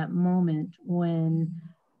capture that moment when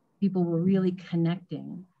people were really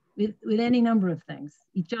connecting with any number of things,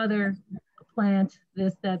 each other, a plant,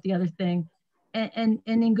 this, that, the other thing, and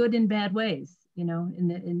in good and bad ways, you know,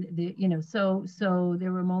 you know, so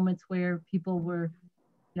there were moments where people were,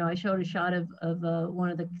 you know, I showed a shot of one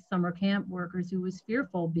of the summer camp workers who was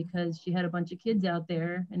fearful because she had a bunch of kids out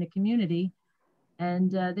there in a community,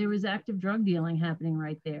 and there was active drug dealing happening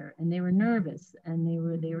right there, and they were nervous, and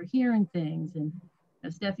they were hearing things, and you know,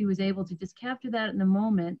 Steffi was able to just capture that in the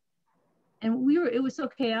moment, and it was so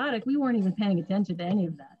chaotic, we weren't even paying attention to any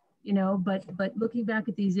of that, you know, but looking back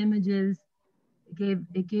at these images,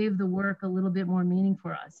 it gave the work a little bit more meaning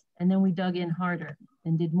for us, and then we dug in harder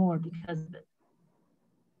and did more because of it.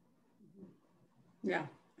 Yeah,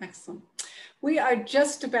 excellent. We are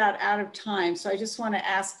just about out of time, so I just want to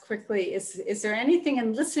ask quickly, is there anything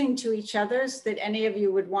in listening to each other's that any of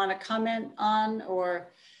you would want to comment on or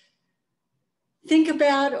think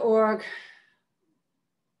about, or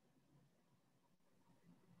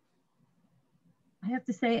I have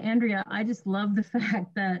to say, Andrea, I just love the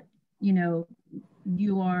fact that, you know,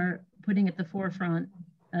 you are putting at the forefront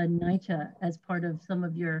NYCHA as part of some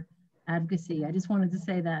of your advocacy. I just wanted to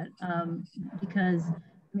say that because,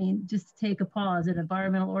 I mean, just take a pause, an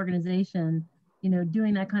environmental organization, you know,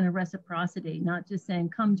 doing that kind of reciprocity, not just saying,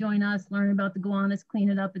 come join us, learn about the Gowanus, clean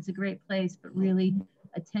it up, it's a great place, but really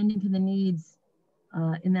attending to the needs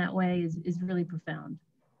in that way is really profound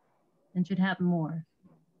and should happen more.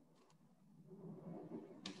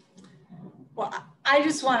 Well, I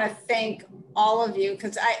just want to thank all of you,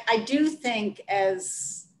 because I do think,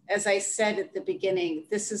 as I said at the beginning,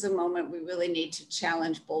 this is a moment we really need to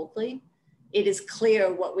challenge boldly. It is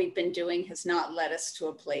clear what we've been doing has not led us to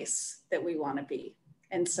a place that we want to be.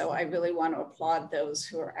 And so I really want to applaud those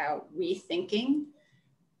who are out rethinking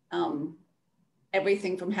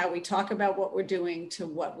everything from how we talk about what we're doing to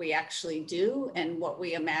what we actually do and what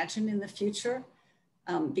we imagine in the future,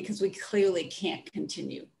 because we clearly can't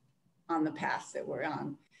continue on the path that we're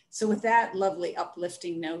on. So with that lovely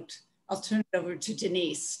uplifting note, I'll turn it over to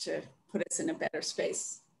Denise to put us in a better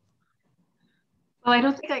space. Well, I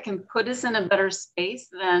don't think I can put us in a better space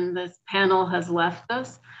than this panel has left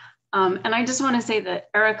us. And I just want to say that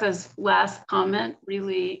Erika's last comment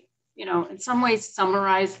really, you know, in some ways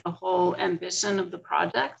summarized the whole ambition of the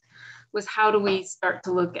project, was how do we start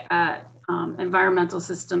to look at environmental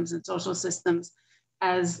systems and social systems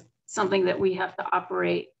as something that we have to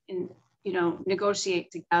operate in, you know,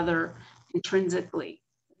 negotiate together intrinsically.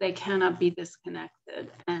 They cannot be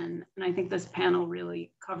disconnected. And I think this panel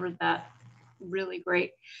really covered that really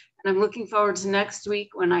great. And I'm looking forward to next week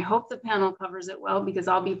when I hope the panel covers it well, because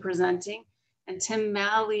I'll be presenting And Tim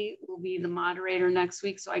Malley will be the moderator next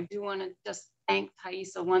week. So I do want to just thank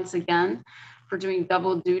Thaisa once again for doing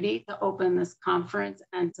double duty to open this conference,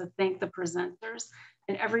 and to thank the presenters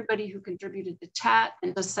and everybody who contributed to chat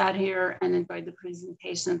and just sat here and enjoyed the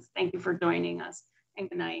presentations. Thank you for joining us, and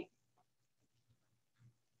good night.